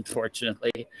stuff,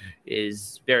 unfortunately,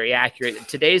 is very accurate in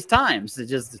today's times. It's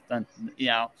just,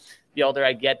 the older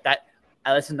I get, that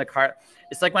I listen to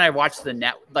it's like when I watched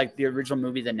the original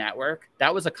movie, The Network.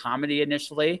 That was a comedy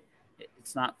initially.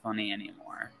 It's not funny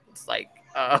anymore. It's like,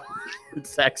 oh,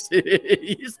 it's actually,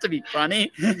 it used to be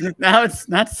funny. Now it's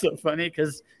not so funny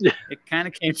because it kind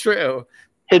of came true.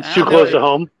 Hits too close to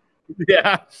home.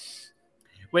 Yeah.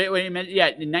 Wait a minute.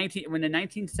 Yeah, when the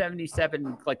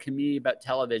 1977 like community about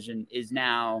television is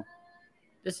now,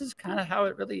 this is kind of how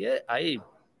it really is. I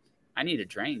need a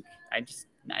drink. I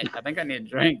think I need a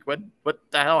drink. What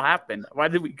the hell happened? Why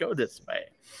did we go this way?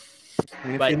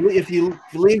 If you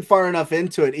lean far enough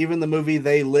into it, even the movie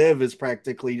They Live is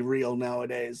practically real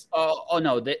nowadays. Oh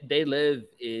no, They Live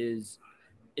is.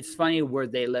 It's funny where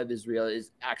They Live is real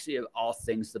is actually of all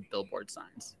things the billboard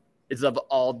signs. It's of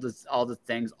all the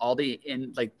things,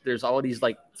 there's all these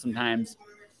like sometimes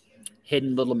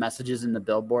hidden little messages in the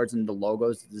billboards and the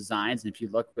logos, the designs, and if you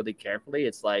look really carefully,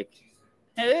 it's like,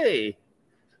 hey,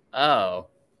 oh,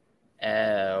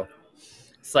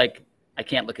 it's like I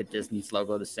can't look at Disney's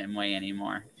logo the same way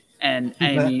anymore, and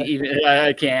I mean even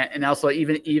I can't, and also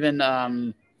even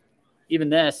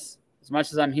this. As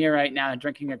much as I'm here right now and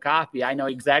drinking a coffee, I know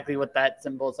exactly what that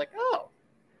symbol is like. Oh,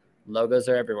 logos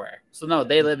are everywhere. So no,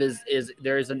 They Live is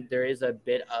there is a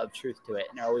bit of truth to it,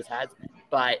 and there always has been.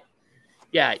 But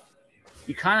yeah,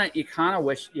 you kind of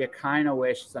wish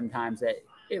sometimes that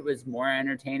it was more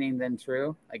entertaining than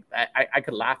true. Like I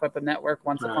could laugh at the network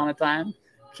once upon a time.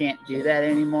 Can't do that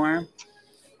anymore.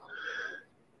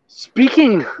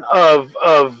 Speaking of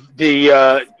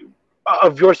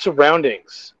your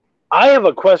surroundings, I have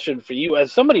a question for you.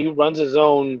 As somebody who runs his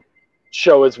own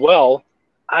show as well,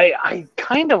 I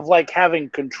kind of like having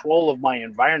control of my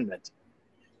environment.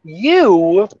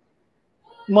 You,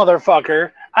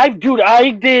 motherfucker, I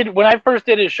did, when I first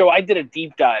did his show, I did a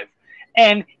deep dive.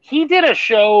 And he did a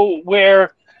show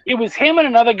where it was him and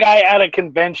another guy at a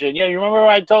convention. Yeah, you remember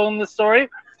I told him this story?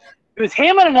 It was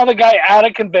him and another guy at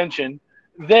a convention.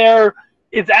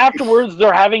 It's afterwards,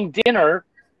 they're having dinner,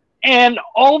 and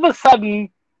all of a sudden,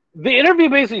 the interview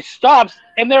basically stops,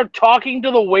 and they're talking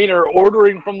to the waiter,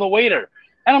 ordering from the waiter.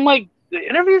 And I'm like, the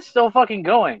interview's still fucking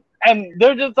going. And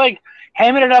they're just like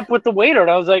hamming it up with the waiter. And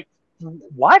I was like,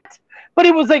 what? But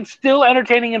it was like still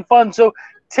entertaining and fun. So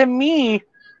to me,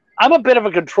 I'm a bit of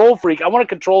a control freak. I want to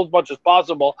control as much as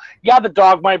possible. Yeah, the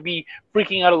dog might be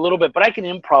freaking out a little bit, but I can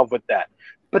improv with that.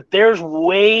 But there's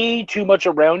way too much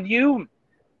around you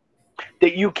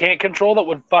that you can't control that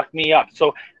would fuck me up.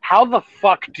 So how the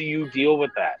fuck do you deal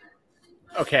with that?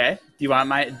 Okay. Do you want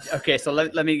my? Okay, so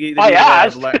let me. I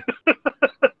asked.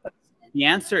 The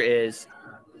answer is,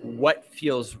 what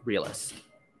feels realist?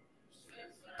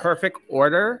 Perfect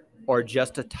order or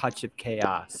just a touch of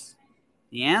chaos?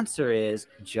 The answer is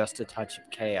just a touch of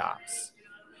chaos.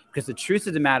 Because the truth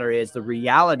of the matter is, the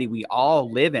reality we all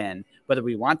live in, whether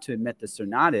we want to admit this or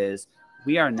not, is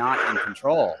we are not in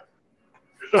control.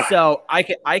 So I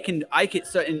can.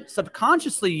 So and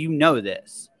subconsciously, you know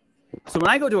this. So when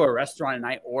I go to a restaurant and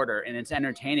I order and it's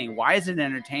entertaining, why is it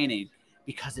entertaining?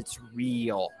 Because it's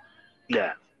real.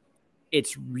 Yeah.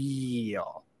 It's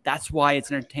real. That's why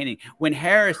it's entertaining. When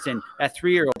Harrison, that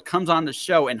 3-year-old, comes on the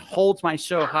show and holds my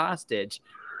show hostage,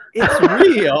 it's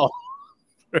real.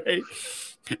 Right?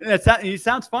 And it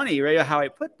sounds funny, right? How I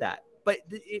put that. But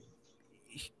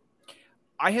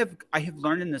I have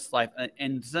learned in this life,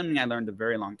 and something I learned a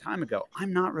very long time ago,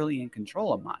 I'm not really in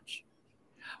control of much.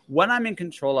 What I'm in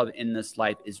control of in this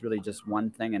life is really just one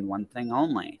thing and one thing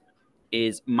only,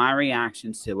 is my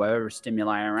reactions to whatever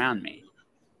stimuli around me,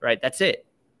 right? That's it.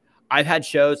 I've had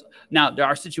shows. Now, there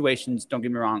are situations, don't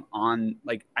get me wrong,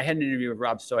 like I had an interview with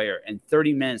Rob Sawyer, and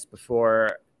 30 minutes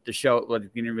before the show, the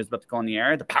interview was about to go on the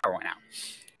air, the power went out.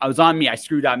 I was on me. I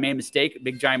screwed up, made a mistake, a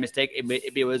big giant mistake.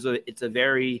 It's a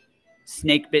very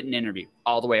snake-bitten interview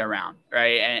all the way around,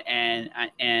 right?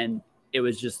 And it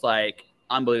was just like,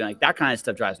 unbelievable. Like that kind of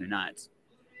stuff drives me nuts.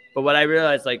 But what I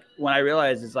realized,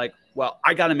 is like, well,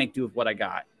 I got to make do with what I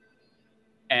got,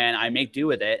 and I make do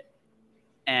with it.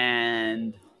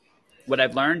 And what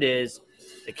I've learned is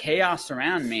the chaos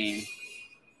around me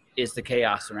is the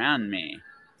chaos around me.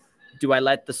 Do I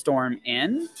let the storm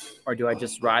in, or do I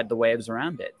just ride the waves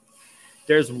around it?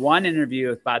 There's one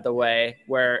interview, by the way,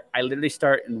 where I literally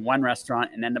start in one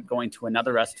restaurant and end up going to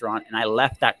another restaurant, and I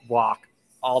left that walk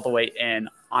all the way in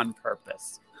on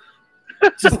purpose.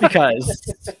 Just because.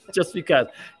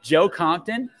 Joe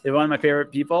Compton is one of my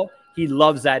favorite people. He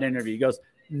loves that interview. He goes,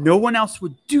 no one else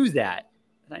would do that.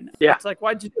 And I know. Yeah. It's like,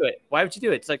 why'd you do it? Why would you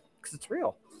do it? It's like, because it's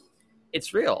real.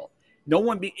 It's real. No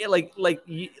one be like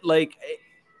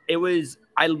it was,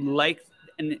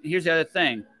 and here's the other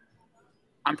thing.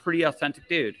 I'm a pretty authentic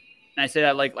dude. And I say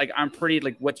that like I'm pretty,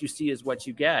 like what you see is what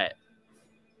you get.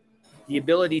 The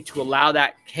ability to allow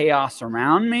that chaos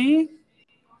around me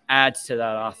adds to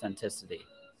that authenticity.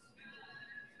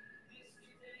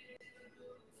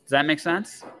 that make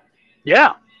sense?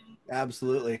 Yeah.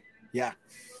 Absolutely. Yeah.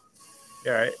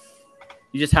 All right.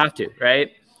 You just have to,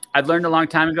 right? I've learned a long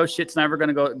time ago, shit's never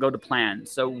going to go to plan.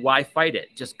 So why fight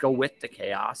it? Just go with the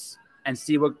chaos and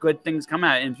see what good things come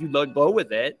out. And if you go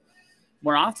with it,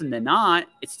 more often than not,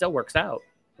 it still works out.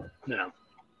 No.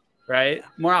 Right?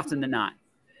 More often than not.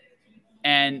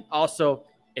 And also,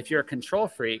 if you're a control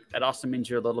freak, that also means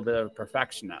you're a little bit of a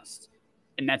perfectionist.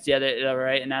 And that's the other,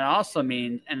 right? And that also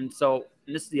means, and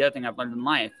this is the other thing I've learned in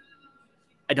life.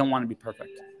 I don't want to be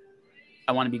perfect.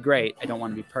 I want to be great. I don't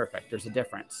want to be perfect. There's a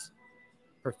difference.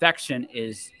 Perfection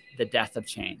is the death of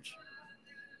change.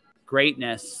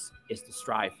 Greatness is to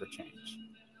strive for change.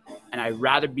 And I'd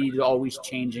rather be always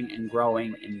changing and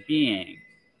growing and being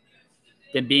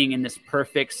than being in this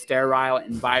perfect, sterile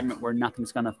environment where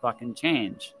nothing's going to fucking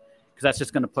change. Because that's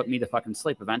just going to put me to fucking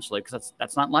sleep eventually. Because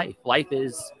that's not life. Life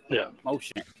is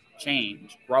motion,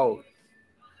 change, growth.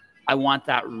 I want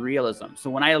that realism.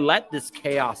 So when I let this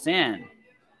chaos in,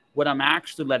 what I'm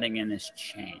actually letting in is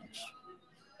change.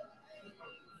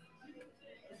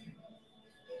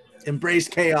 Embrace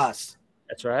chaos.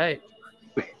 That's right.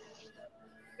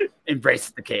 Embrace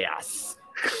the chaos.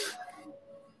 That's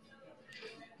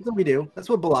what we do. That's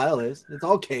what Belial is. It's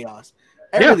all chaos.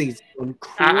 Everything's going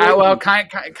crazy. Well,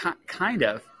 kind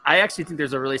of. I actually think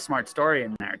there's a really smart story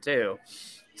in there too.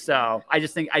 So I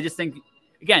just think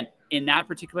again, in that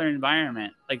particular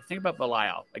environment, like think about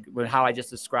Belial, like with how I just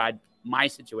described my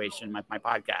situation, my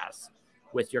podcast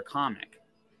with your comic.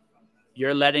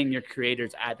 You're letting your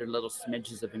creators add their little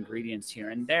smidges of ingredients here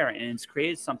and there, and it's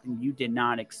created something you did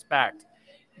not expect.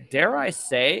 Dare I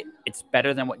say it's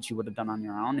better than what you would have done on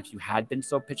your own if you had been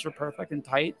so picture perfect and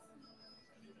tight?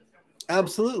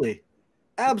 Absolutely.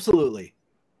 Absolutely.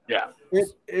 Yeah.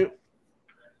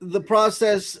 The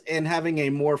process and having a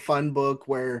more fun book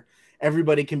where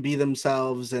everybody can be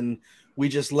themselves and we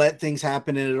just let things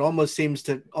happen and it almost seems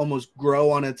to almost grow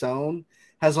on its own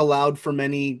has allowed for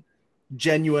many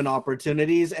genuine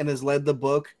opportunities and has led the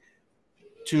book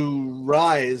to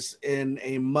rise in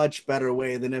a much better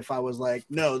way than if I was like,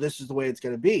 no, this is the way it's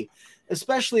going to be,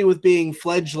 especially with being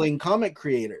fledgling comic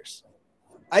creators.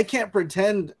 I can't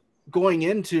pretend going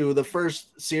into the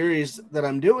first series that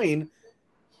I'm doing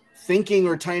thinking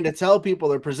or trying to tell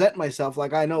people or present myself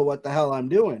like I know what the hell I'm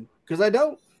doing, because I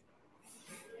don't.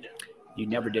 You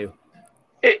never do.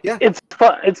 It's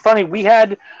fun. It's funny.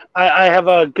 I have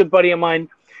a good buddy of mine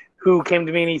who came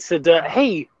to me and he said,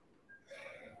 hey,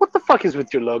 what the fuck is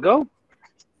with your logo?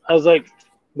 I was like,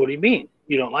 what do you mean?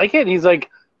 You don't like it? He's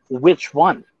like, which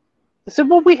one? I said,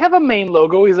 well, we have a main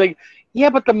logo. He's like,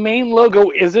 yeah, but the main logo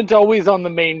isn't always on the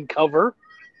main cover.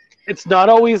 It's not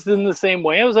always in the same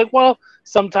way. I was like, well,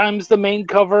 sometimes the main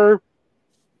cover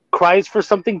cries for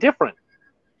something different.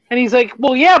 And he's like,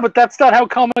 well, yeah, but that's not how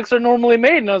comics are normally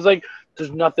made. And I was like,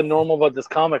 there's nothing normal about this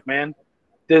comic, man.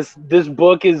 This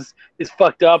book is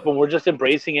fucked up, and we're just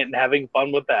embracing it and having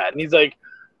fun with that. And he's like,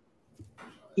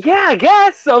 yeah, I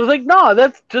guess. I was like, no,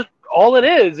 that's just all it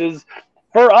is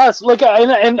for us. Look,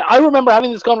 and I remember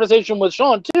having this conversation with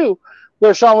Shaun too,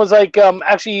 where Shaun was like,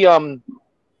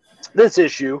 this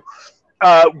issue,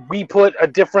 we put a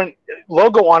different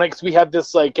logo on it because we had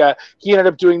this like he ended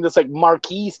up doing this like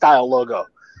marquee style logo,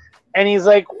 and he's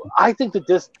like, I think that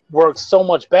this works so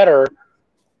much better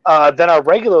than our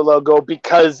regular logo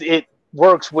because it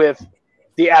works with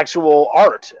the actual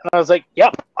art. And I was like,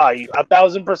 yep, I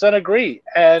 1,000% agree.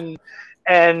 And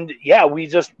yeah,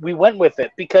 we went with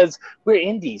it because we're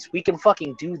indies. We can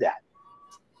fucking do that.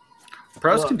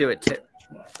 Pros can do it too.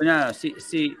 No,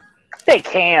 see. They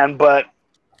can, but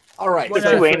all right. It's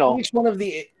so too anal. Each one of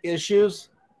the issues,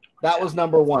 that was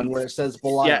number one where it says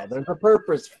Belial. Yeah. There's a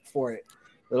purpose for it.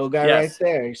 Little guy right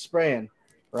there, he's spraying,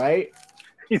 right?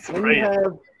 He's then spraying. you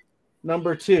have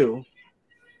number two,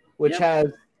 which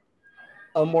has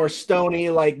a more stony,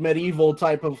 like medieval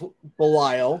type of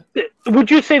Belial.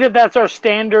 Would you say that that's our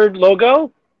standard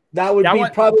logo? That would be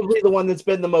probably the one that's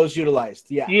been the most utilized.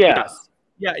 Yeah. Yes.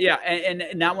 Yeah.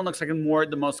 And that one looks like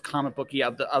the most comic booky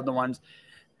of the ones.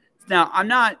 Now, I'm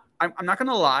not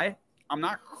gonna lie. I'm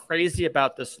not crazy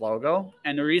about this logo,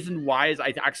 and the reason why is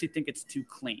I actually think it's too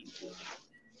clean.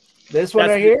 This one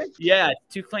right here? Yeah,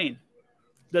 it's too clean.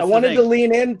 I wanted to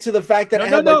lean into the fact that it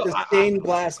had like the stained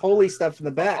glass holy stuff in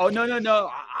the back. Oh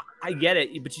no! I get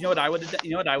it, but you know what I would have done?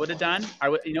 You know what I would have done?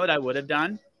 You know what I would have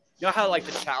done? You know how like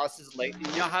the chalice is like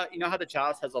you know how the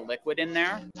chalice has a liquid in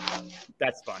there?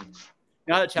 That's fun. You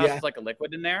know how the chalice is like a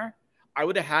liquid in there? I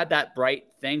would have had that bright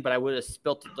thing, but I would have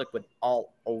spilt the liquid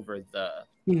all over the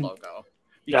logo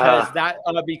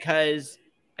because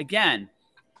again,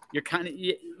 you're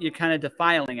kind of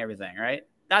defiling everything, right?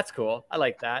 That's cool. I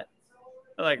like that.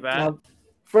 I like that.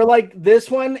 For like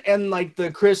this one and like the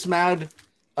Chris Mad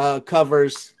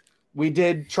covers, we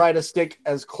did try to stick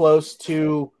as close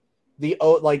to the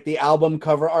album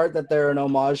cover art that they're an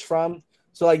homage from.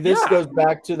 So like this goes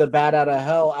back to the Bad Outta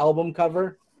Hell album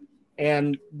cover,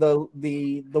 and the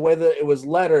way that it was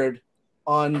lettered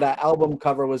on that album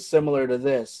cover was similar to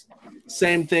this.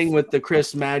 Same thing with the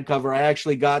Chris Mad cover. I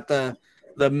actually got the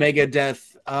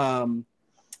Megadeth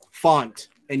font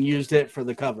and used it for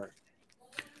the cover.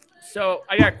 So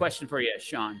I got a question for you,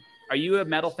 Shaun. Are you a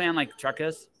metal fan like Chuck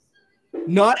is?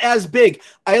 Not as big.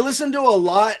 I listen to a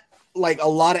lot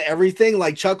of everything.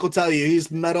 Like Chuck will tell you,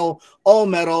 he's metal all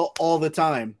the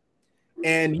time.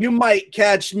 And you might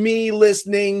catch me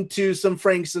listening to some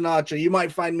Frank Sinatra. You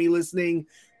might find me listening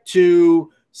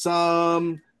to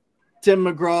some Tim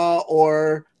McGraw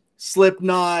or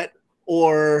Slipknot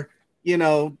or,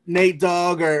 Nate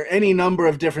Dogg or any number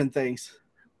of different things.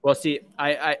 Well, see,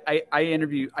 I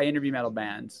interview metal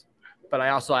bands, but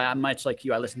I'm much like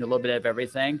you. I listen to a little bit of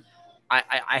everything.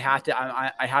 I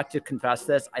have to confess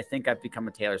this. I think I've become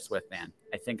a Taylor Swift fan.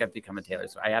 I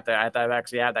have to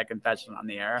actually have that confession on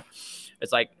the air.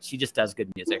 It's like she just does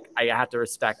good music. I have to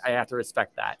respect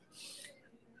that.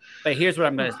 But here's what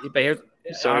I'm gonna. But here's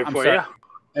sorry I'm for sorry.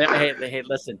 you. Hey,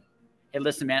 listen,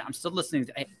 man. I'm still listening.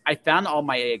 I found all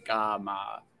my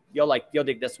you'll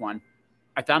dig this one.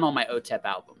 I found all my OTEP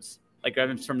albums, like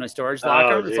from the storage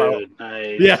locker. Oh, dude, so,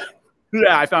 nice.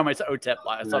 Yeah, I found my OTEP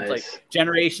locker. So Nice. I'm like,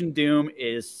 Generation Doom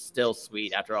is still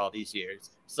sweet after all these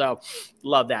years. So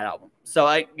love that album. So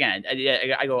I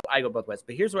go both ways.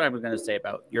 But here's what I'm going to say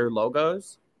about your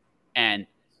logos, and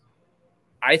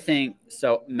I think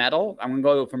so. Metal. I'm going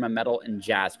to go from a metal and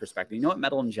jazz perspective. You know what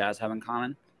metal and jazz have in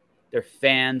common? They're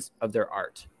fans of their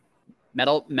art.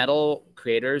 Metal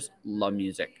creators love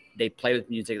music. They play with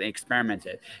music. They experiment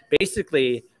it.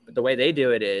 Basically, the way they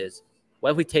do it is,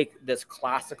 what if we take this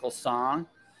classical song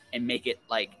and make it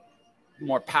like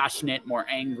more passionate, more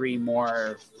angry,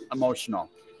 more emotional,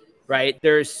 right?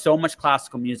 There's so much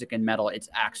classical music in metal. It's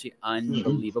actually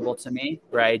unbelievable to me,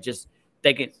 right? Just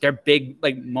they're big.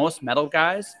 Like most metal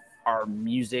guys are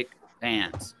music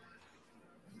fans.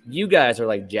 You guys are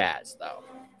like jazz though.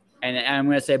 And I'm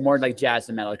going to say more like jazz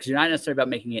than metal because you're not necessarily about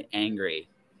making it angry.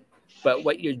 But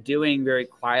what you're doing very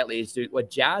quietly is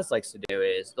what jazz likes to do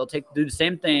is they'll do the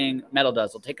same thing metal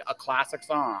does. They'll take a classic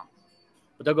song,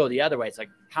 but they'll go the other way. It's like,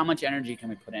 how much energy can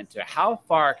we put into it? How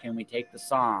far can we take the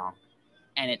song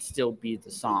and it still be the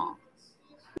song,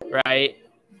 right?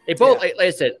 They both, like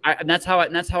I said, and that's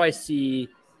how I see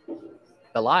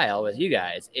Belial with you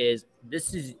guys.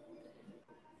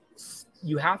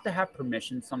 You have to have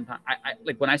permission sometimes. I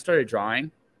like when I started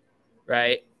drawing,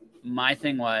 right? My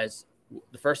thing was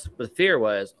the fear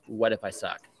was, what if I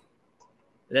suck?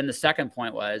 Then the second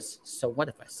point was, so what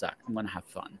if I suck? I'm going to have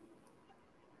fun.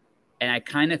 And I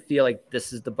kind of feel like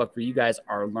this is the book where you guys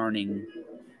are learning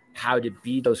how to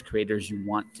be those creators you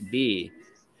want to be.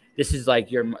 This is like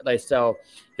so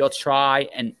you'll try,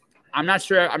 and I'm not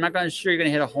sure you're going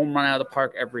to hit a home run out of the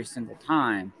park every single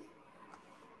time,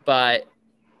 but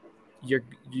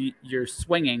you're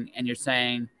swinging and you're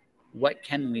saying, what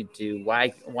can we do?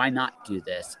 Why not do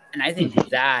this? And I think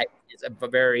that is a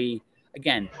very,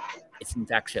 again, it's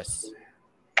infectious.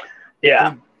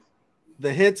 Yeah.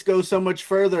 The hits go so much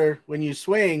further when you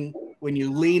swing, when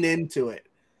you lean into it.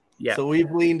 Yeah. So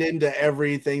we've leaned into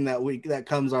everything that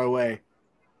comes our way.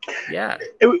 Yeah.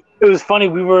 It was funny.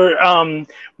 We were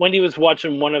Wendy was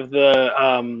watching one of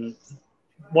the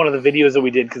videos that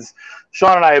we did because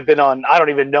Shaun and I have been on I don't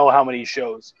even know how many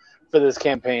shows for this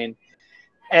campaign.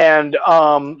 And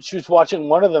she was watching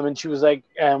one of them, and she was like,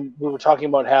 we were talking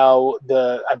about how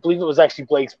I believe it was actually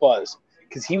Blake's Buzz,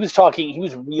 because he was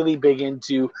really big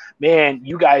into, man,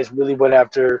 you guys really went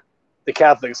after the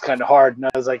Catholics kind of hard. And I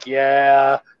was like,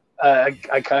 yeah,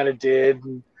 I kind of did.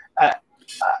 And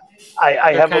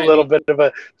I have a little bit of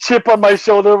a chip on my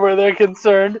shoulder where they're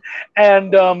concerned.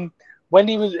 And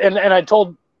Wendy was, and I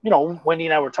told, Wendy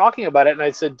and I were talking about it, and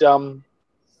I said, do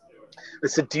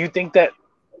you think that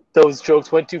those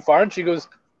jokes went too far? And she goes,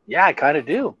 yeah, I kind of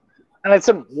do. And I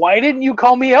said, why didn't you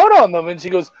call me out on them? And she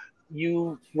goes,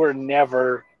 you were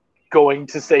never going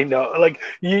to say no. Like,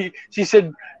 she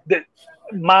said that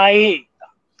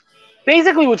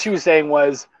basically what she was saying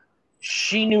was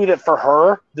she knew that for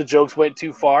her, the jokes went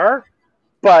too far,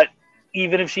 but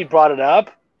even if she brought it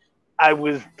up, I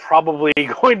was probably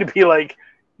going to be like,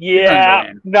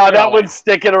 yeah, no, that one's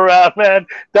sticking around, man.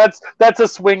 That's a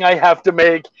swing I have to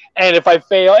make, and if I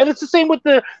fail, and it's the same with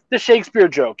the Shakespeare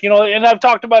joke, and I've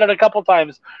talked about it a couple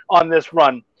times on this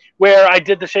run, where I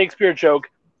did the Shakespeare joke,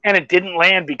 and it didn't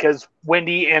land because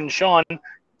Wendy and Shaun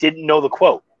didn't know the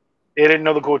quote. They didn't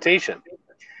know the quotation.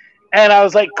 And I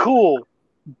was like, cool,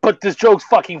 but this joke's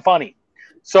fucking funny.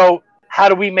 So how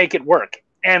do we make it work?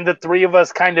 And the three of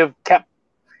us kind of kept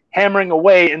hammering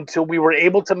away until we were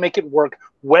able to make it work,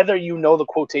 whether you know the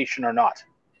quotation or not.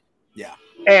 Yeah.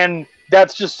 And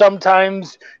that's just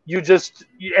sometimes you just,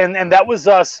 and that was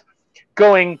us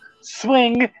going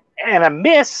swing and a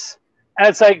miss. And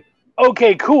it's like,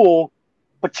 okay, cool,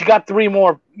 but you got three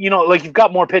more, like you've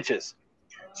got more pitches.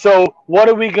 So what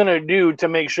are we going to do to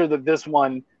make sure that this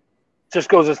one just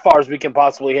goes as far as we can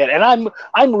possibly hit? And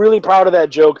I'm really proud of that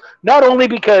joke, not only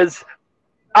because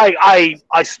I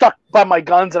stuck by my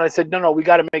guns and I said, no, we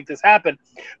got to make this happen,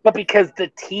 but because the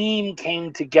team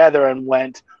came together and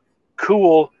went,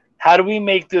 cool, how do we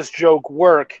make this joke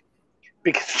work?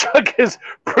 Because Chuck is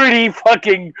pretty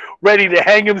fucking ready to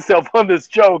hang himself on this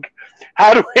joke.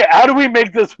 How do we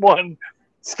make this one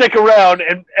stick around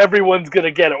and everyone's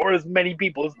gonna get it, or as many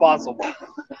people as possible?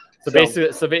 So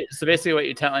basically, what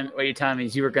you're telling me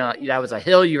is that was a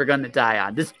hill you were gonna die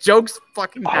on. This joke's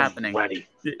fucking happening. Ready.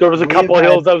 There was a couple of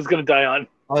hills I was gonna die on.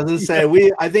 I was gonna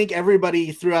say I think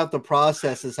everybody throughout the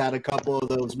process has had a couple of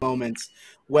those moments,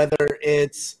 whether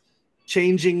it's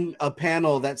changing a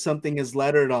panel that something is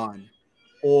lettered on,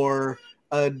 or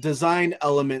a design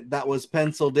element that was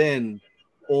penciled in,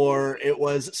 or it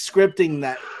was scripting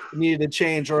that needed to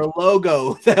change, or a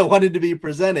logo that wanted to be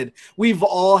presented. We've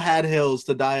all had hills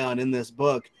to die on in this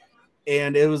book,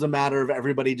 and it was a matter of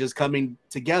everybody just coming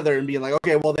together and being like,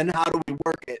 okay, well then how do we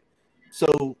work it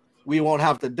so we won't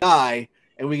have to die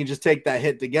and we can just take that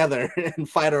hit together and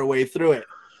fight our way through it.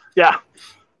 Yeah.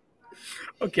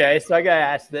 Okay, so I gotta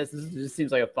ask this. This just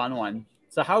seems like a fun one.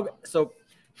 So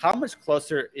how much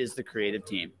closer is the creative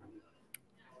team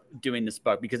doing this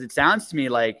book? Because it sounds to me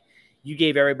like you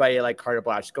gave everybody like carte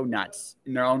blanche, go nuts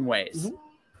in their own ways. Mm-hmm.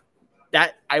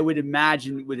 That I would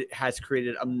imagine has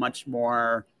created a much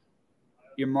more,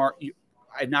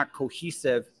 not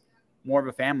cohesive, more of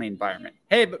a family environment.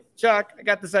 Hey, but Chuck, I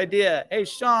got this idea. Hey,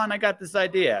 Shaun, I got this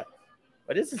idea.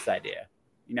 What is this idea?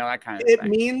 That kind of thing. It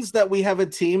means that we have a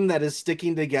team that is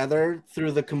sticking together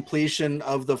through the completion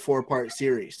of the 4-part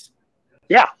series.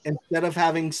 Yeah. Instead of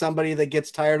having somebody that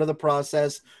gets tired of the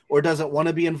process or doesn't want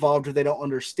to be involved or they don't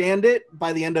understand it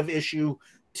by the end of issue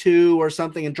 2 or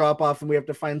something and drop off and we have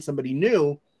to find somebody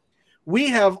new, we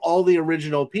have all the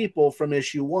original people from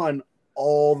issue 1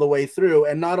 all the way through.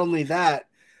 And not only that,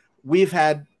 we've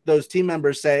had those team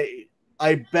members say,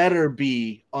 I better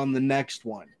be on the next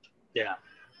one. Yeah.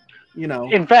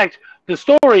 In fact, the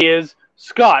story is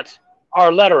Scott, our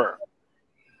letterer,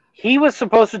 he was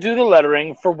supposed to do the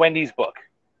lettering for Wendy's book.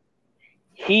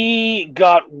 He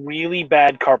got really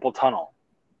bad carpal tunnel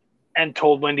and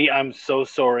told Wendy, I'm so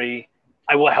sorry.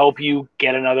 I will help you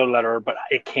get another letterer, but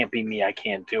it can't be me. I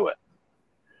can't do it.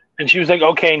 And she was like,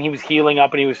 okay. And he was healing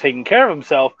up and he was taking care of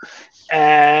himself.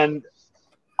 And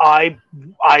I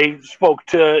spoke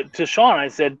to Shaun. I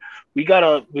said, we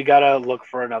gotta look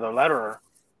for another letterer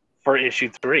for issue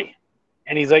 3.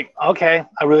 And he's like, okay,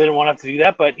 I really didn't want to have to do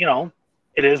that, but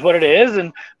it is what it is,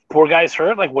 and poor guy's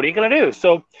hurt. Like, what are you gonna do?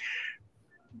 So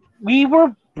we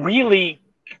were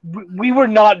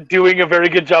not doing a very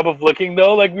good job of looking,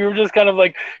 though. Like, we were just kind of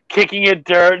like kicking at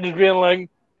dirt and just being like,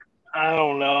 I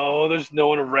don't know. There's no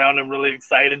one around I'm really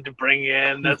excited to bring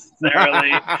in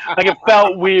necessarily. Like, it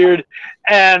felt weird,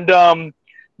 and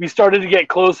we started to get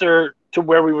closer to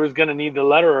where we was gonna need the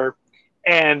letterer,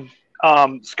 and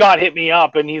Scott hit me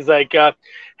up and he's like,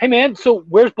 hey man, so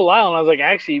where's Belial? And I was like,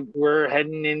 actually, we're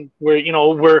heading in,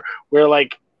 we're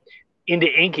like into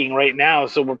inking right now.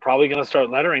 So we're probably going to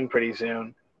start lettering pretty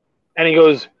soon. And he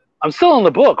goes, I'm still in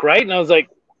the book, right? And I was like,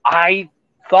 I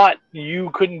thought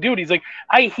you couldn't do it. He's like,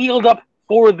 I healed up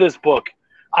for this book.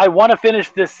 I want to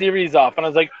finish this series off. And I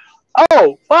was like,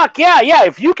 oh, fuck yeah.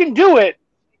 If you can do it,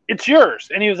 it's yours.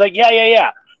 And he was like,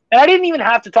 yeah. And I didn't even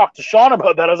have to talk to Shaun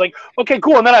about that. I was like, okay,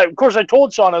 cool. And then, I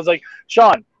told Shaun, I was like,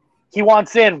 Shaun, he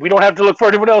wants in. We don't have to look for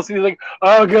anyone else. And he's like,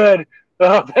 oh, good.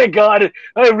 Oh, thank God.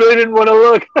 I really didn't want to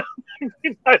look.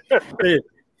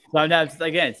 Sometimes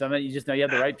you just know you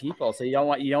have the right people. So you don't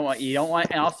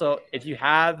want. And also, if you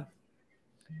have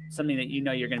something that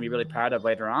you're going to be really proud of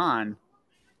later on,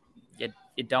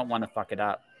 you don't want to fuck it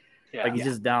up. Yeah. Like, you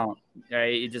just don't.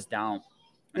 Right? You just don't.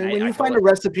 And when you find a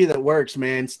recipe that works,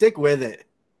 man, stick with it.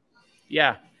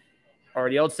 Yeah. Or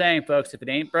the old saying, folks, if it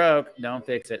ain't broke, don't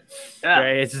fix it. Yeah.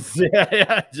 Right? It's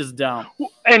just, just don't.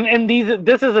 And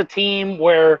this is a team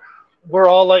where we're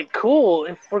all like, cool,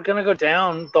 if we're going to go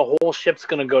down, the whole ship's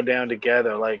going to go down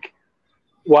together. Like,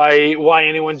 why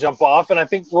anyone jump off? And I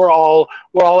think we're all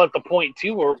at the point,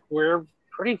 too, where we're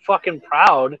pretty fucking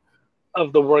proud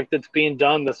of the work that's being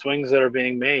done, the swings that are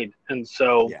being made. And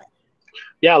so,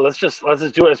 yeah, let's just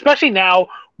do it. Especially now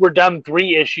we're done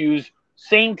 3 issues,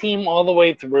 same team all the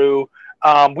way through.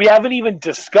 We haven't even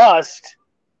discussed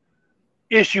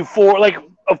issue 4. Like,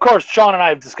 of course, Shaun and I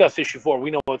have discussed issue 4.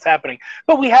 We know what's happening,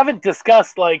 but we haven't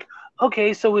discussed, like,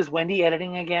 okay, so is Wendy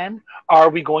editing again? Are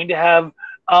we going to have?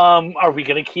 Are we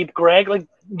going to keep Greg? Like,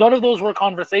 none of those were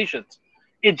conversations.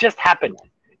 It just happened.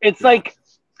 It's like,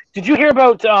 did you hear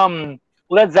about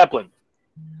Led Zeppelin?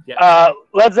 Yeah.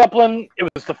 Led Zeppelin. It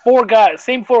was the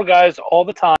same 4 guys all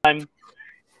the time,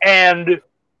 and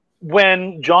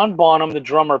when John Bonham, the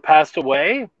drummer, passed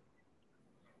away,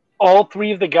 all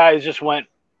 3 of the guys just went,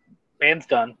 band's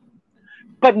done.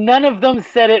 But none of them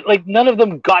said it, like, none of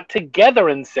them got together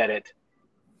and said it.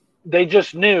 They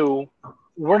just knew,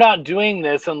 we're not doing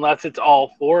this unless it's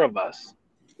all 4 of us.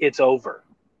 It's over.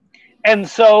 And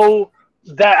so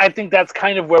that, I think that's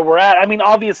kind of where we're at. I mean,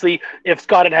 obviously, if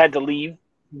Scott had to leave,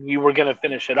 we were going to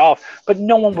finish it off. But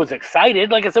no one was excited.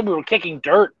 Like I said, we were kicking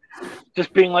dirt,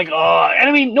 just being like, oh. And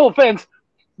I mean, no offense,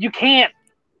 you can't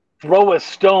throw a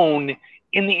stone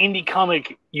in the indie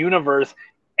comic universe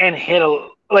and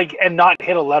and not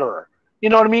hit a letterer. You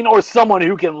know what I mean? Or someone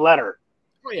who can letter.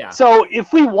 Oh, yeah. So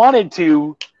if we wanted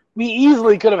to, we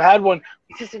easily could have had one.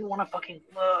 We just didn't want to fucking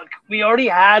look. We already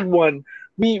had one.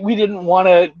 We didn't want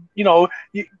to,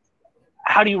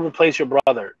 how do you replace your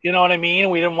brother? You know what I mean?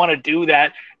 We didn't want to do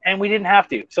that, and we didn't have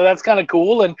to. So that's kind of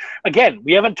cool. And again,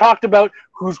 we haven't talked about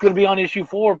who's going to be on issue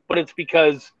 4, but it's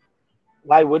because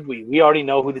why would we? We already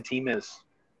know who the team is.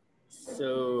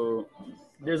 So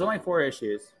there's only 4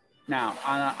 issues. Now,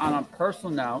 on a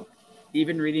personal note,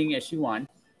 even reading issue 1,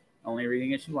 only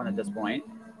reading issue 1 at this point,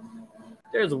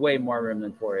 there's way more room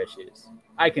than 4 issues.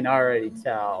 I can already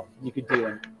tell you could do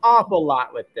an awful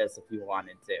lot with this if you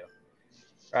wanted to,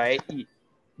 right?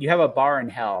 You have a bar in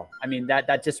hell. I mean,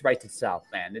 that just writes itself,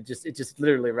 man. It just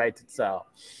literally writes itself.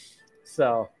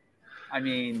 So, I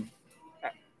mean,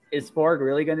 is Ford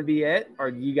really going to be it? Or are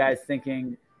you guys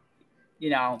thinking,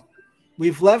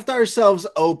 We've left ourselves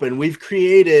open. We've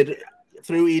created,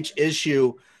 through each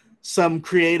issue, some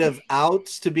creative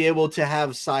outs to be able to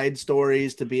have side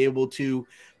stories, to be able to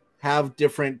have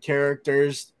different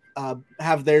characters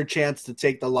have their chance to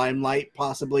take the limelight,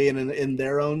 possibly in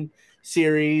their own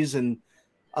series. And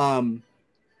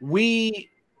we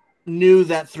knew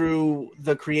that through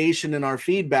the creation and our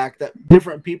feedback that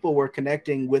different people were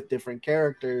connecting with different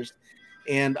characters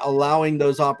and allowing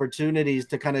those opportunities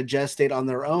to kind of gestate on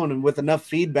their own. And with enough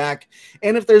feedback,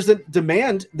 and if there's a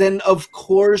demand, then of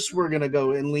course we're going to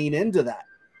go and lean into that.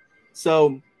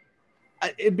 So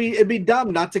it'd be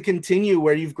dumb not to continue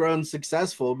where you've grown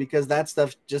successful, because that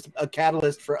stuff just a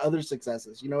catalyst for other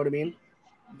successes. You know what I mean?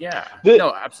 Yeah.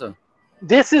 No, absolutely.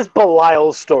 This is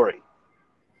Belial's story.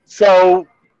 So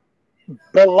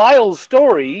Belial's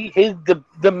story,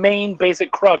 the main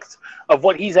basic crux of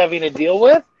what he's having to deal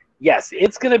with, yes,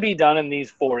 it's going to be done in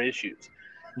these 4 issues.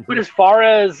 Mm-hmm. But as far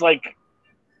as like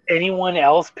anyone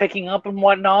else picking up and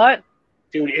whatnot,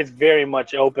 dude, it's very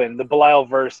much open. The Belial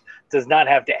verse does not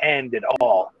have to end at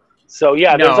all. So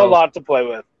yeah, there's a lot to play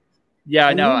with.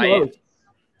 Yeah, no,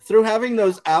 through having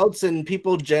those outs and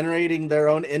people generating their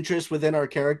own interest within our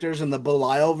characters in the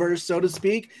Belial verse, so to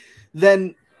speak,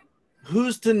 then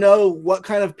who's to know what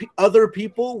kind of other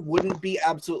people wouldn't be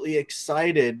absolutely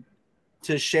excited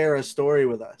to share a story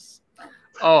with us?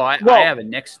 Oh, I have a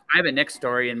Nick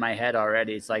story in my head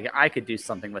already. It's like I could do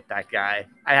something with that guy.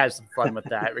 I have some fun with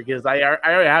that because I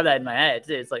already have that in my head.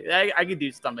 It's like I could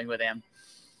do something with him.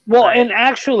 Well, right. And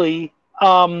actually,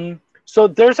 so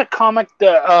there's a comic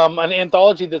that an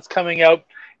anthology that's coming out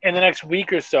in the next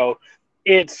week or so.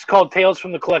 It's called Tales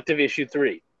from the Collective issue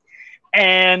 3,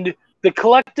 and the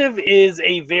Collective is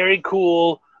a very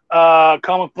cool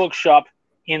comic book shop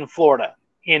in Florida,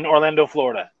 in Orlando,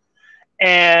 Florida.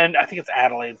 And I think it's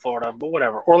Adelaide, Florida, but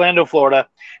whatever, Orlando, Florida.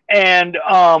 And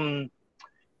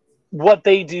what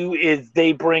they do is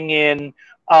they bring in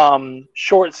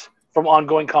shorts from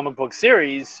ongoing comic book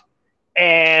series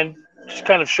and just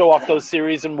kind of show off those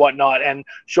series and whatnot and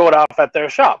show it off at their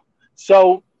shop.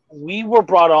 So we were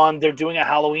brought on. They're doing a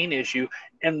Halloween issue,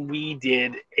 and we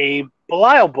did a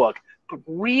Belial book. But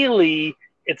really,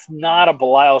 it's not a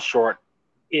Belial short.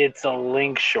 It's a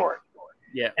Link short.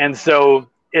 Yeah. And so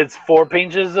it's 4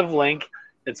 pages of Link.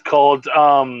 It's called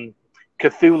Cthulhu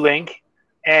Link,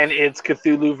 and it's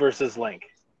Cthulhu versus Link.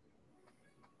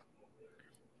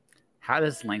 How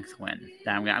does Link win?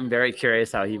 I'm very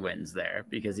curious how he wins there,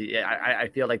 because I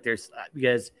feel like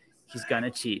because he's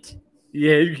gonna cheat.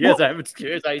 Yeah, yes, I'm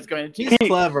curious how he's going to. He's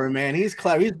clever, man. He's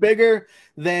clever. He's bigger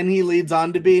than he leads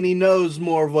on to be, and he knows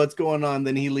more of what's going on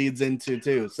than he leads into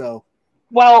too. So,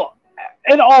 well,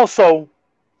 and also,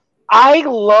 I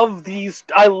loved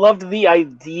the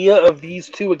idea of these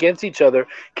two against each other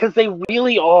because they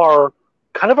really are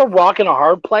kind of a rock and a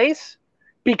hard place.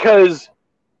 Because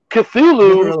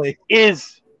Cthulhu literally.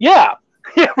 is yeah,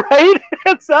 right.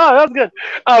 That's good.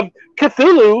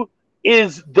 Cthulhu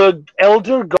is the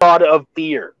elder god of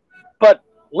fear, but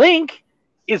Link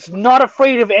is not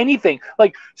afraid of anything.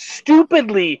 Like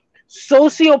stupidly,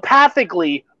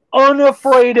 sociopathically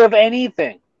unafraid of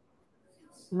anything.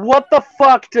 What the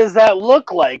fuck does that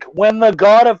look like when the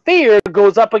god of fear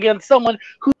goes up against someone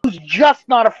who's just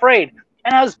not afraid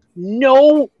and has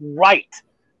no right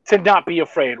to not be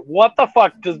afraid? What the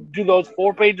fuck do those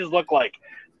 4 pages look like?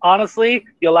 Honestly,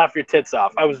 you'll laugh your tits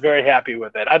off. I was very happy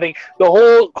with it. I think the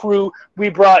whole crew, we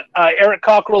brought Eric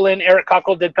Cockrell in. Eric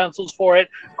Cockrell did pencils for it.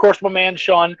 Of course, my man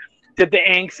Shaun did the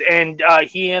inks, and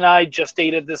he and I just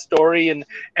dated this story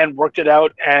and worked it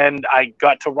out, and I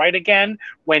got to write again.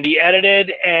 Wendy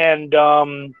edited, and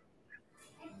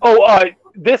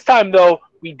this time, though,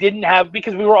 we didn't have,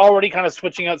 because we were already kind of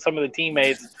switching out some of the team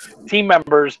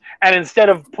members, and instead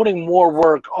of putting more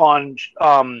work on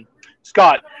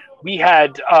Scott, we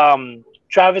had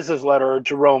Travis's letterer,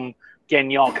 Jerome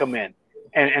Gagnon, come in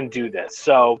and do this.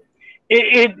 So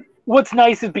what's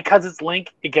nice is because it's Link,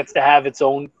 it gets to have its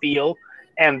own feel,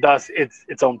 and thus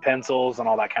its own pencils and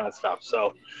all that kind of stuff.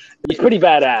 So it's pretty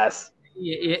badass.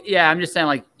 Yeah, I'm just saying,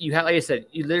 like I said,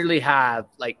 you literally have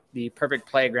like the perfect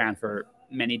playground for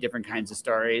many different kinds of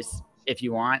stories if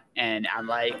you want. And I'm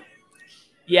like,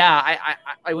 yeah,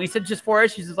 I when he said just 4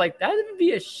 issues, it's like that would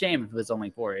be a shame if it was only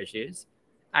 4 issues.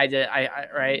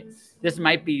 Right. This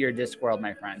might be your Discworld,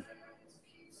 my friend.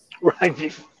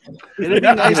 Right.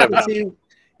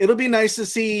 It'll be nice to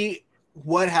see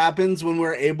what happens when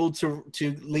we're able to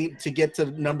get to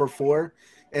number 4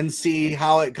 and see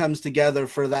how it comes together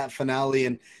for that finale.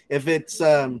 And if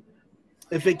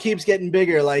it keeps getting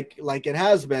bigger like it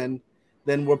has been,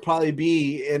 then we'll probably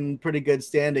be in pretty good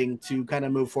standing to kind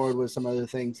of move forward with some other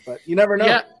things. But you never know.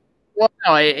 Yeah. Well,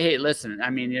 no, hey, listen. I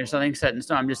mean, there's something set in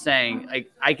stone. I'm just saying, like,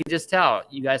 I can just tell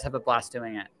you guys have a blast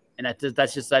doing it, and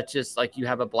that's just like you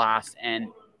have a blast. And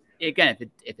again,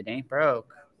 if it ain't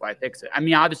broke, why fix it? I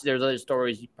mean, obviously, there's other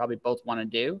stories you probably both want to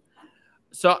do.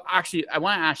 So actually, I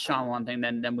want to ask Shaun one thing.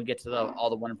 Then we get to all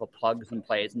the wonderful plugs and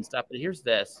plays and stuff. But here's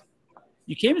this: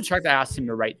 you came to Chuck to ask him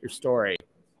to write your story,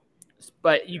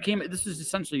 but this is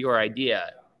essentially your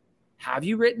idea. Have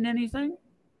you written anything?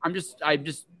 I'm just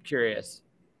curious.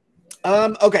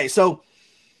 Okay, so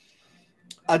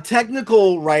a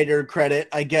technical writer credit,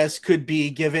 I guess, could be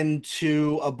given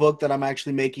to a book that I'm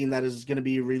actually making that is going to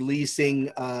be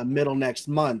releasing middle next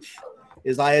month.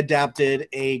 I adapted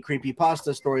a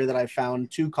creepypasta story that I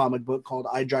found to comic book called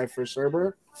I Drive for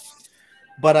Cerber.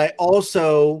 But I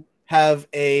also have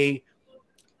a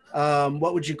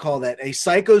what would you call that? A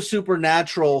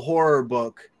psycho-supernatural horror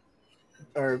book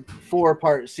or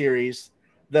 4-part series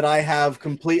that I have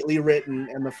completely written,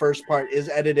 and the first part is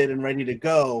edited and ready to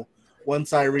go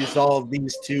once I resolve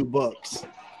these 2 books.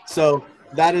 So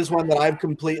that is one that I've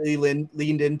completely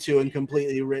leaned into and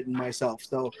completely written myself.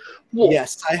 So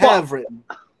yes, I have written.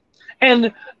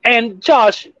 And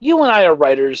Josh, you and I are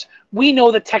writers. We know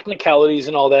the technicalities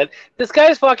and all that. This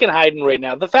guy's fucking hiding right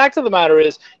now. The fact of the matter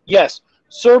is, yes,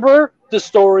 Cerber, the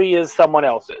story is someone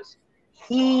else's.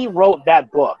 He wrote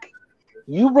that book.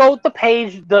 You wrote the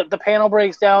page, the panel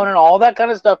breaks down and all that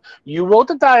kind of stuff. You wrote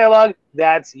the dialogue.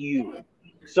 That's you.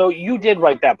 So you did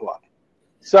write that book.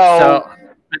 So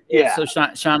yeah. So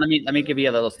Shaun, let me give you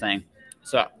a little thing.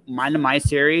 So my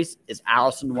series is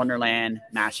Alice in Wonderland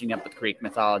mashing up with Greek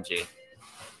mythology.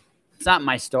 It's not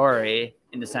my story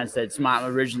in the sense that it's not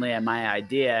originally my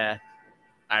idea.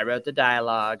 I wrote the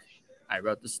dialogue. I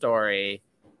wrote the story.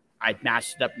 I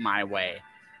mashed it up my way.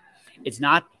 It's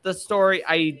not the story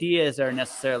ideas are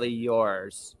necessarily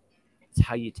yours. It's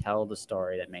how you tell the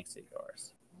story that makes it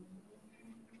yours.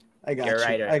 You're a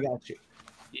writer. I got you.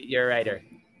 You're a writer.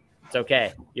 It's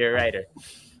okay. You're a writer.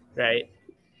 Right?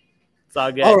 It's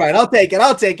all good. All right. I'll take it.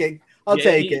 I'll take it.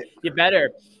 You better.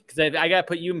 Because I got to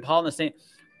put you and Paul in the same.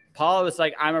 Paul was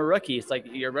like, I'm a rookie. It's like,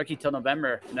 you're a rookie till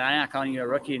November. And I'm not calling you a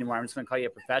rookie anymore. I'm just going to call you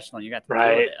a professional. You got to deal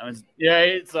with it.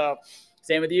 Right? So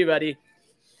same with you, buddy.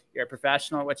 You're a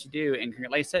professional at what you do, and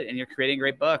like I said, and you're creating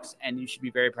great books, and you should be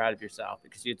very proud of yourself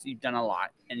because you've done a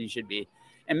lot, and you should be.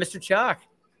 And Mr. Chuck,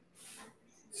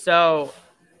 so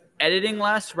editing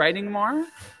less, writing more,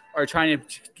 or try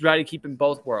to keep in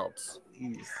both worlds?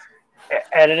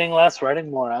 Editing less, writing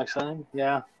more, actually.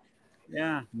 Yeah.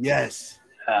 Yeah. Yes.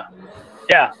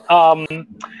 Yeah.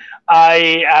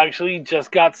 I actually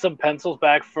just got some pencils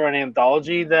back for an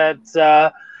anthology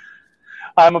that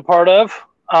I'm a part of.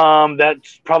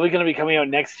 That's probably going to be coming out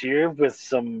next year with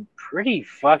some pretty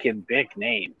fucking big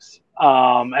names.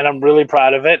 And I'm really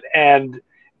proud of it. And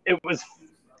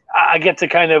I get to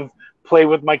kind of play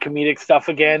with my comedic stuff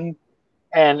again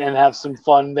and have some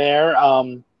fun there.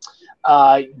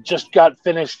 Just got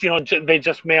finished, they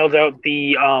just mailed out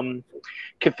the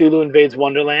Cthulhu Invades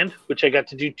Wonderland, which I got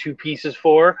to do 2 pieces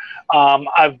for.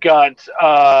 I've got,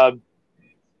 of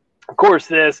course,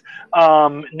 this.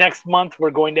 Next month, we're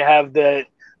going to have the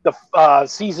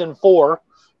season 4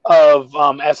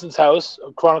 of Essence House,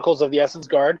 Chronicles of the Essence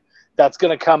Guard. That's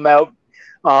going to come out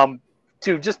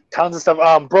to just tons of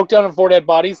stuff. Broke Down in 4 Dead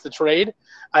Bodies, the trade.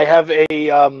 I have a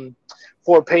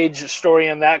 4-page story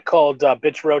in that called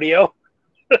Bitch Rodeo.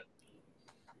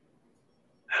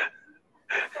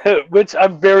 Which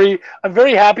I'm very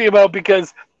happy about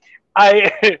because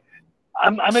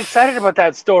I'm excited about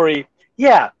that story.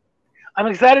 Yeah, I'm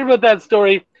excited about that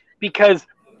story because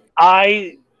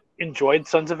I enjoyed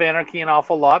Sons of Anarchy an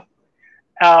awful lot,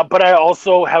 but I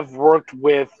also have worked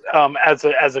with as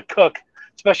a cook,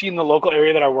 especially in the local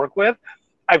area that I work with.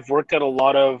 I've worked at a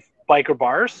lot of biker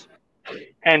bars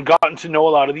and gotten to know a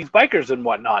lot of these bikers and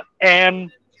whatnot.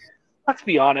 And let's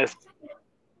be honest,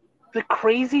 the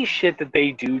crazy shit that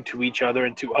they do to each other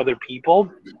and to other people,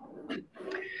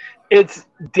 it's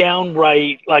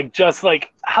downright just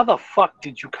how the fuck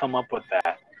did you come up with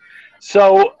that?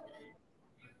 So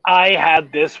I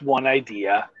had this one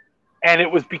idea, and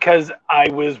it was because I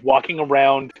was walking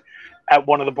around at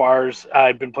one of the bars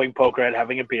I've been playing poker at,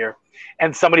 having a beer,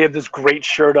 and somebody had this great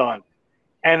shirt on,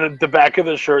 and the back of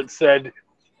the shirt said,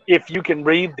 "If you can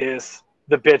read this,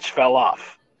 the bitch fell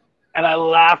off." And I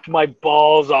laughed my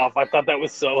balls off. I thought that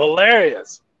was so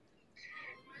hilarious.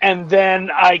 And then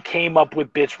I came up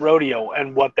with Bitch Rodeo.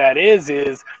 And what that is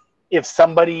if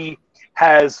somebody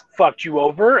has fucked you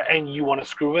over and you want to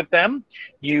screw with them,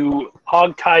 you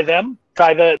hog tie them,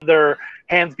 their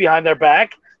hands behind their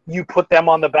back, you put them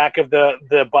on the back of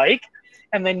the bike,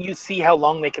 and then you see how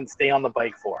long they can stay on the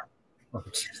bike for.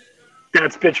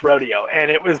 That's Bitch Rodeo,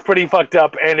 and it was pretty fucked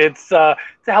up, and it's a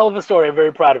hell of a story. I'm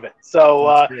very proud of it.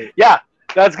 So, yeah,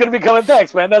 that's going to be coming.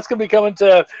 Thanks, man. That's going to be coming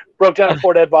to Broke Down in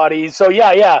 4 Dead Bodies. So,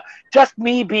 yeah, just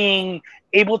me being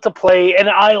able to play, and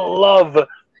I love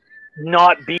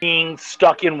not being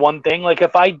stuck in one thing. Like,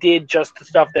 if I did just the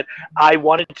stuff that I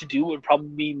wanted to do, it would probably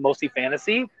be mostly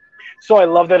fantasy. So I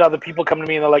love that other people come to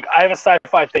me and they're like, I have a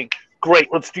sci-fi thing. Great,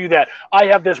 let's do that. I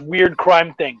have this weird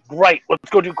crime thing. Great, let's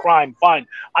go do crime. Fine.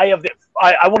 I have this.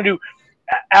 I want to do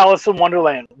Alice in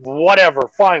Wonderland. Whatever.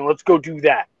 Fine, let's go do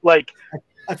that. Like,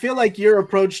 I feel like your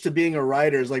approach to being a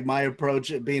writer is like my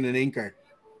approach at being an inker.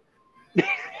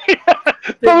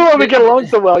 Probably we get along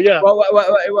so well. Yeah. Well,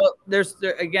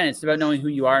 again, it's about knowing who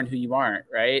you are and who you aren't,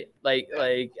 right? That's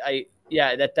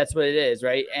what it is,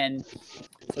 right? And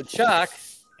so Chuck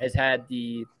has had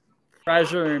the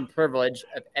pleasure and privilege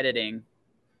of editing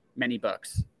many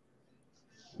books.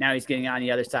 Now he's getting on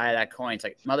the other side of that coin. It's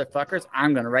like, motherfuckers,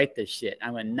 I'm going to write this shit.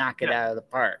 I'm going to knock it out of the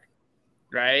park.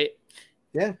 Right?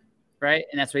 Yeah. Right?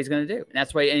 And that's what he's going to do. And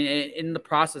that's why in the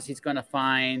process, he's going to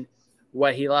find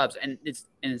what he loves. And it's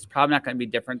probably not going to be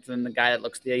different than the guy that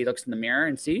looks in the mirror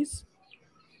and sees.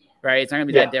 Right? It's not going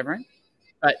to be that different.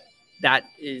 But that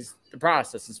is the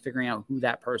process, is figuring out who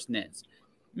that person is.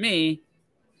 Me,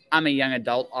 I'm a young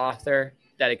adult author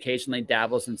that occasionally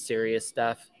dabbles in serious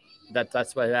stuff.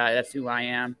 That's who I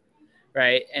am,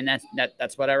 right? And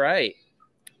that's what I write.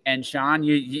 And Shaun,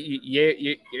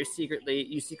 you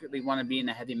secretly want to be in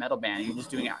a heavy metal band. You're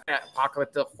just doing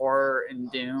apocalyptic horror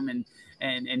and doom,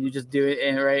 and you just do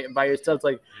it right by yourself. It's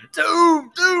like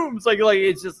doom. It's like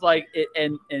it's just like it,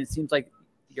 and it seems like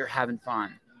you're having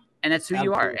fun, and that's who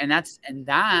you are, and that's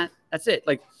it.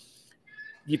 Like,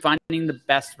 you finding the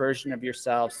best version of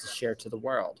yourselves to share to the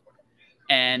world.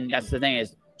 And that's the thing,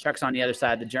 is Chuck's on the other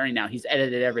side of the journey now. He's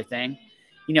edited everything.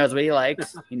 He knows what he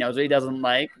likes. He knows what he doesn't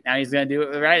like. Now he's going to do it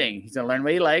with writing. He's going to learn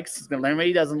what he likes. He's going to learn what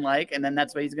he doesn't like. And then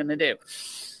that's what he's going to do.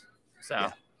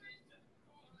 So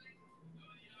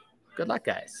good luck,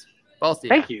 guys. Both of you.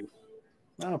 Thank you.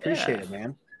 I appreciate it,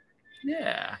 man.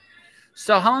 Yeah.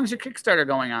 So how long is your Kickstarter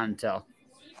going on until?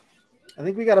 I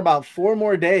think we got about 4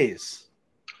 more days.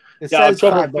 It says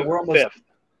 5, but we're almost. 5th.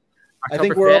 I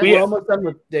think we're almost done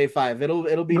with day 5.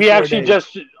 It'll be. We actually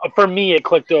days. For me, it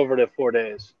clicked over to 4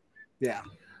 days. Yeah.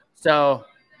 So,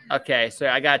 okay, so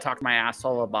I gotta talk to my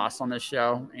asshole boss on this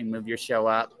show and move your show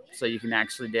up so you can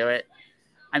actually do it.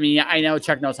 I mean, I know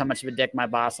Chuck knows how much of a dick my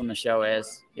boss on the show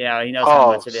is. You know, he knows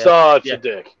how much it is. Such a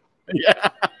dick. Yeah.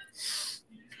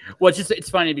 Well, it's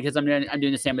funny because I'm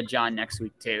doing the same with John next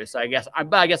week too. So I guess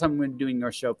I'm doing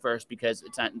your show first because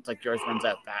it's like yours runs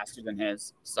out faster than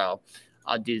his. So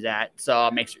I'll do that. So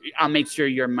I'll make sure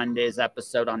your Monday's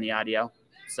episode on the audio.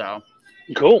 So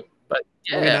cool. But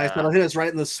yeah, that'll be nice. That'll hit us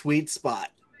right in the sweet spot.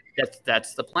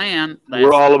 That's the plan.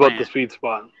 We're all about the sweet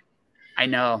spot. I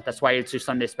know. That's why it's your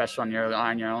Sunday special on your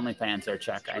OnlyFans there,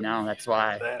 Chuck. I know. That's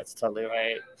why. That's totally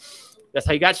right. That's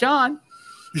how you got Shaun.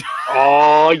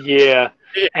 Oh yeah,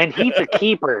 and he's a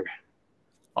keeper.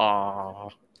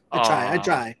 Oh, I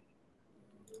try.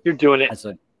 You're doing it.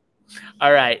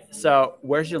 All right. So,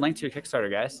 where's your link to your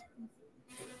Kickstarter, guys?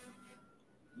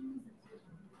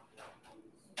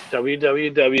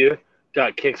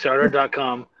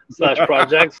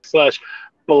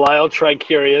 www.kickstarter.com/projects/Belial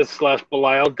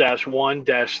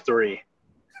Tricurious/Belial-1-3.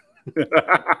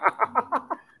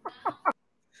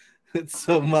 It's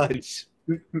so much.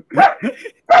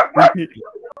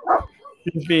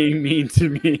 He's being mean to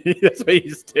me. That's what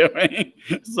he's doing.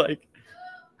 It's like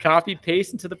copy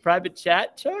paste into the private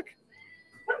chat, Chuck.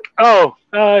 Oh,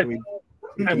 I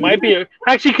might be.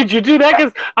 Actually, could you do that?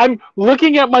 Because I'm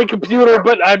looking at my computer,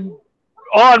 but I'm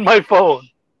on my phone.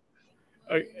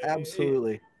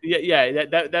 Absolutely. Yeah,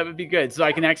 that would be good. So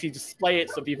I can actually display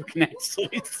it so people can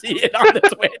actually see it on the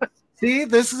Twitch. See,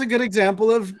 this is a good example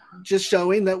of just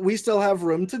showing that we still have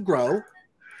room to grow.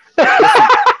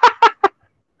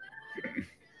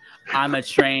 I'm a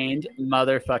trained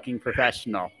motherfucking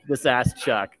professional. Just ask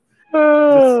Chuck.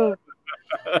 I'm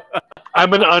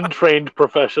an untrained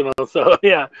professional, so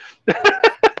yeah.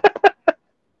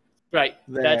 Right,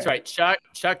 that's right.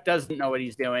 Chuck doesn't know what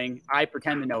he's doing. I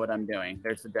pretend to know what I'm doing.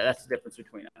 That's the difference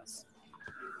between us.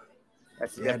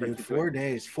 That's the difference. Dude,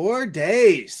 4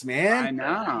 days, man. I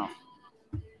know.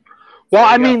 Well,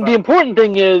 I mean, the important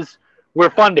thing is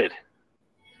we're funded.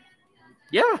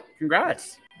 Yeah,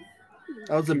 congrats.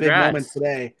 That was a big moment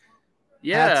today.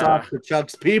 Yeah. Hats off to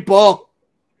Chuck's people.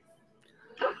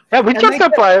 Yeah, we jumped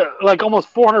up by like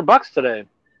almost $400 today.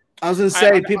 I was going to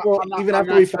say, even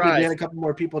after we funded, we had a couple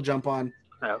more people jump on.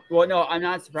 Well, no, I'm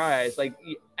not surprised. Like,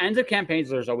 ends of campaigns,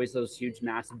 there's always those huge,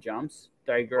 massive jumps.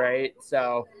 They're great.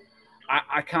 So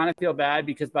I kind of feel bad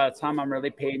because by the time I'm really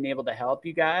paid and able to help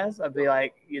you guys, I'll be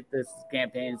like, this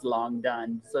campaign's long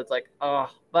done. So it's like,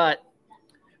 but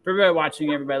for everybody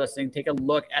watching, everybody listening, take a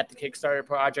look at the Kickstarter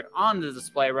project on the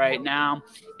display right now.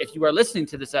 If you are listening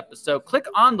to this episode, click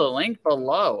on the link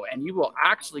below, and you will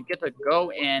actually get to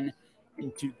go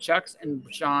into Chuck's and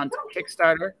Shaun's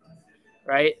Kickstarter,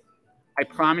 right? I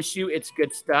promise you it's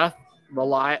good stuff.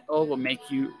 Belial will make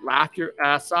you laugh your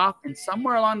ass off, and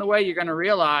somewhere along the way, you're going to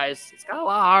realize it's got a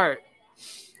lot of heart.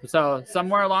 So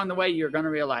somewhere along the way, you're going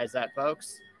to realize that,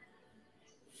 folks.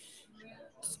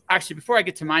 Actually, before I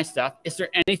get to my stuff, is there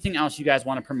anything else you guys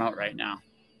want to promote right now?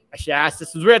 I should ask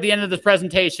this. We're at the end of this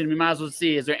presentation. We might as well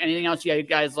see. Is there anything else you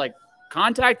guys like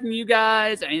contacting you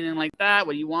guys? Anything like that?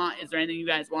 What do you want? Is there anything you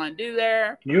guys want to do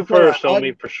there? You first,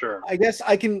 Omi, for sure. I guess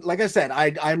I can, like I said,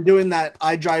 I'm doing that.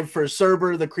 I Drive for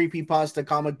Cerber, the creepypasta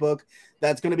comic book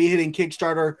that's going to be hitting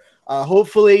Kickstarter.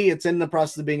 Hopefully, it's in the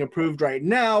process of being approved right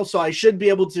now, so I should be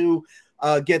able to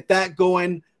get that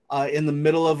going in the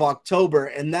middle of October.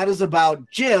 And that is about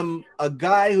Jim, a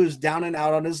guy who's down and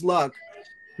out on his luck,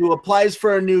 who applies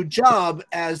for a new job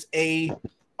as a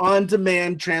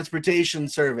on-demand transportation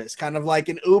service, kind of like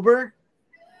an Uber.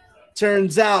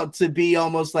 Turns out to be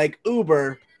almost like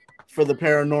Uber for the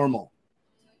paranormal.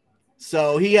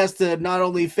 So he has to not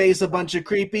only face a bunch of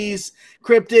creepies,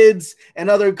 cryptids, and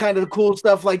other kind of cool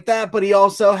stuff like that, but he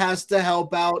also has to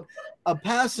help out a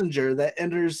passenger that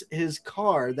enters his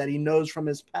car that he knows from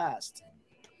his past.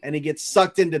 And he gets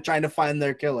sucked into trying to find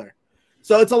their killer.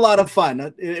 So it's a lot of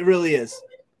fun. It really is.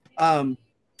 And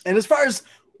as far as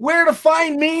where to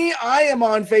find me, I am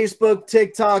on Facebook,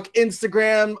 TikTok,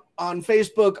 Instagram. On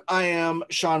Facebook, I am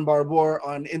Shaun Barbour.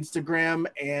 On Instagram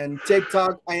and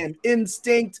TikTok, I am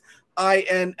Instinct,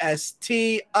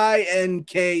 INSTINKED.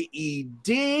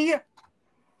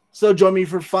 So join me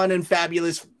for fun and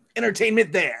fabulous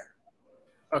entertainment there.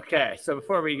 Okay, so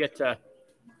before we get to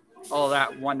all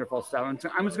that wonderful stuff, I'm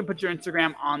just going to put your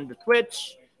Instagram on the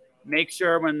Twitch. Make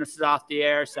sure when this is off the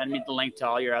air, send me the link to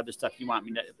all your other stuff you want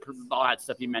me to, all that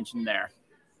stuff you mentioned there.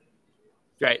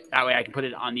 Great. That way I can put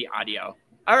it on the audio.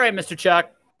 All right, Mr.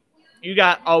 Chuck, you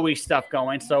got always stuff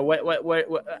going. So what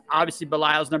obviously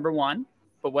Belial's number one,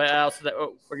 but what else?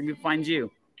 Where can we find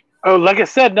you? Oh, like I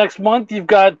said, next month you've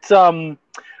got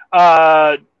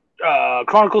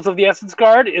Chronicles of the Essence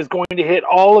Guard is going to hit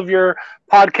all of your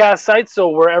podcast sites. So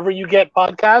wherever you get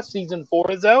podcasts, season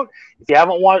 4 is out. If you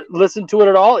haven't listened to it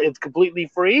at all, it's completely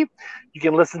free. You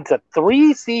can listen to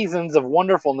 3 seasons of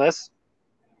wonderfulness.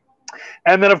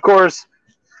 And then, of course,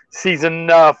 season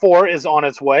 4 is on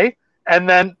its way. And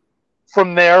then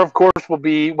from there, of course, will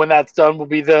be, when that's done, will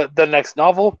be the next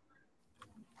novel.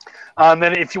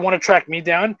 Then if you want to track me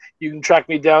down, you can track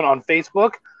me down on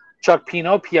Facebook, Chuck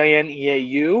Pineau, Pineau.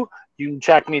 You can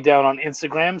track me down on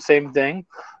Instagram, same thing.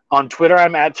 On Twitter,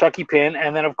 I'm at Chucky Pin.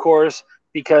 And then, of course,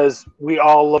 because we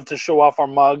all love to show off our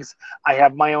mugs, I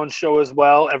have my own show as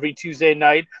well every Tuesday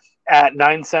night at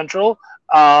 9 Central,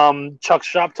 Chuck's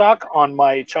Shop Talk on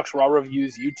my Chuck's Raw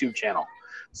Reviews YouTube channel.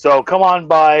 So come on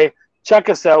by, check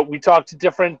us out. We talk to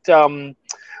different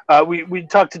we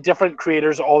talk to different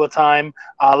creators all the time.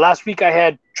 Last week I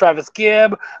had Travis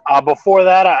Gibb. Before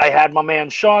that, I had my man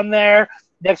Shaun there.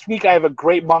 Next week I have a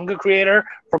great manga creator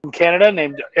from Canada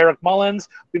named Eric Mullins.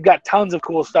 We've got tons of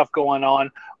cool stuff going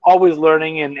on. Always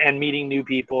learning and meeting new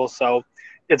people. So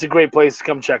it's a great place to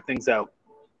come check things out.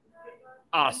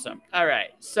 Awesome. All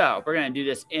right. So we're going to do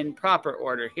this in proper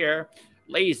order here.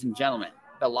 Ladies and gentlemen,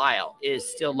 Belial is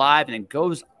still live and it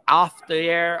goes off the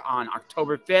air on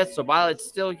October 5th. So while it's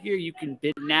still here, you can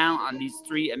bid now on these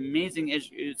 3 amazing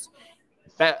issues.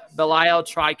 Belial,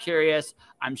 Try Curious.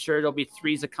 I'm sure there'll be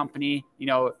Three's a Company,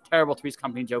 terrible Three's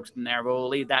Company jokes in there, but we'll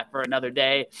leave that for another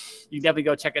day. You can definitely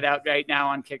go check it out right now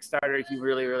on Kickstarter if you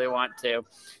really, really want to.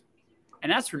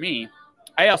 And as for me,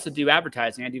 I also do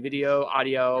advertising. I do video,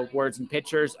 audio, words, and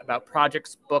pictures about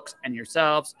projects, books, and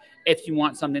yourselves. If you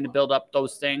want something to build up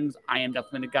those things, I am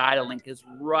definitely the guy. The link is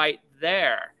right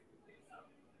there.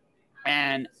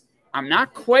 And I'm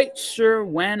not quite sure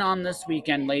when on this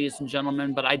weekend, ladies and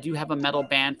gentlemen, but I do have a metal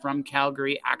band from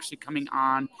Calgary actually coming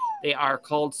on. They are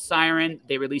called Siren.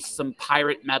 They released some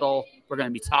pirate metal. We're going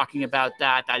to be talking about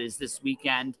that. That is this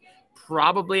weekend.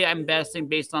 Probably, I'm guessing,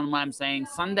 based on what I'm saying,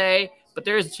 Sunday, but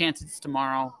there is a chance it's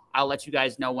tomorrow. I'll let you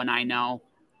guys know when I know.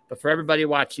 But for everybody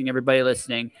watching, everybody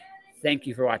listening, thank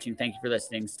you for watching. Thank you for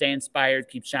listening. Stay inspired.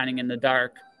 Keep shining in the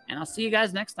dark. And I'll see you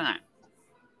guys next time.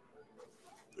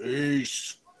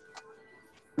 Peace.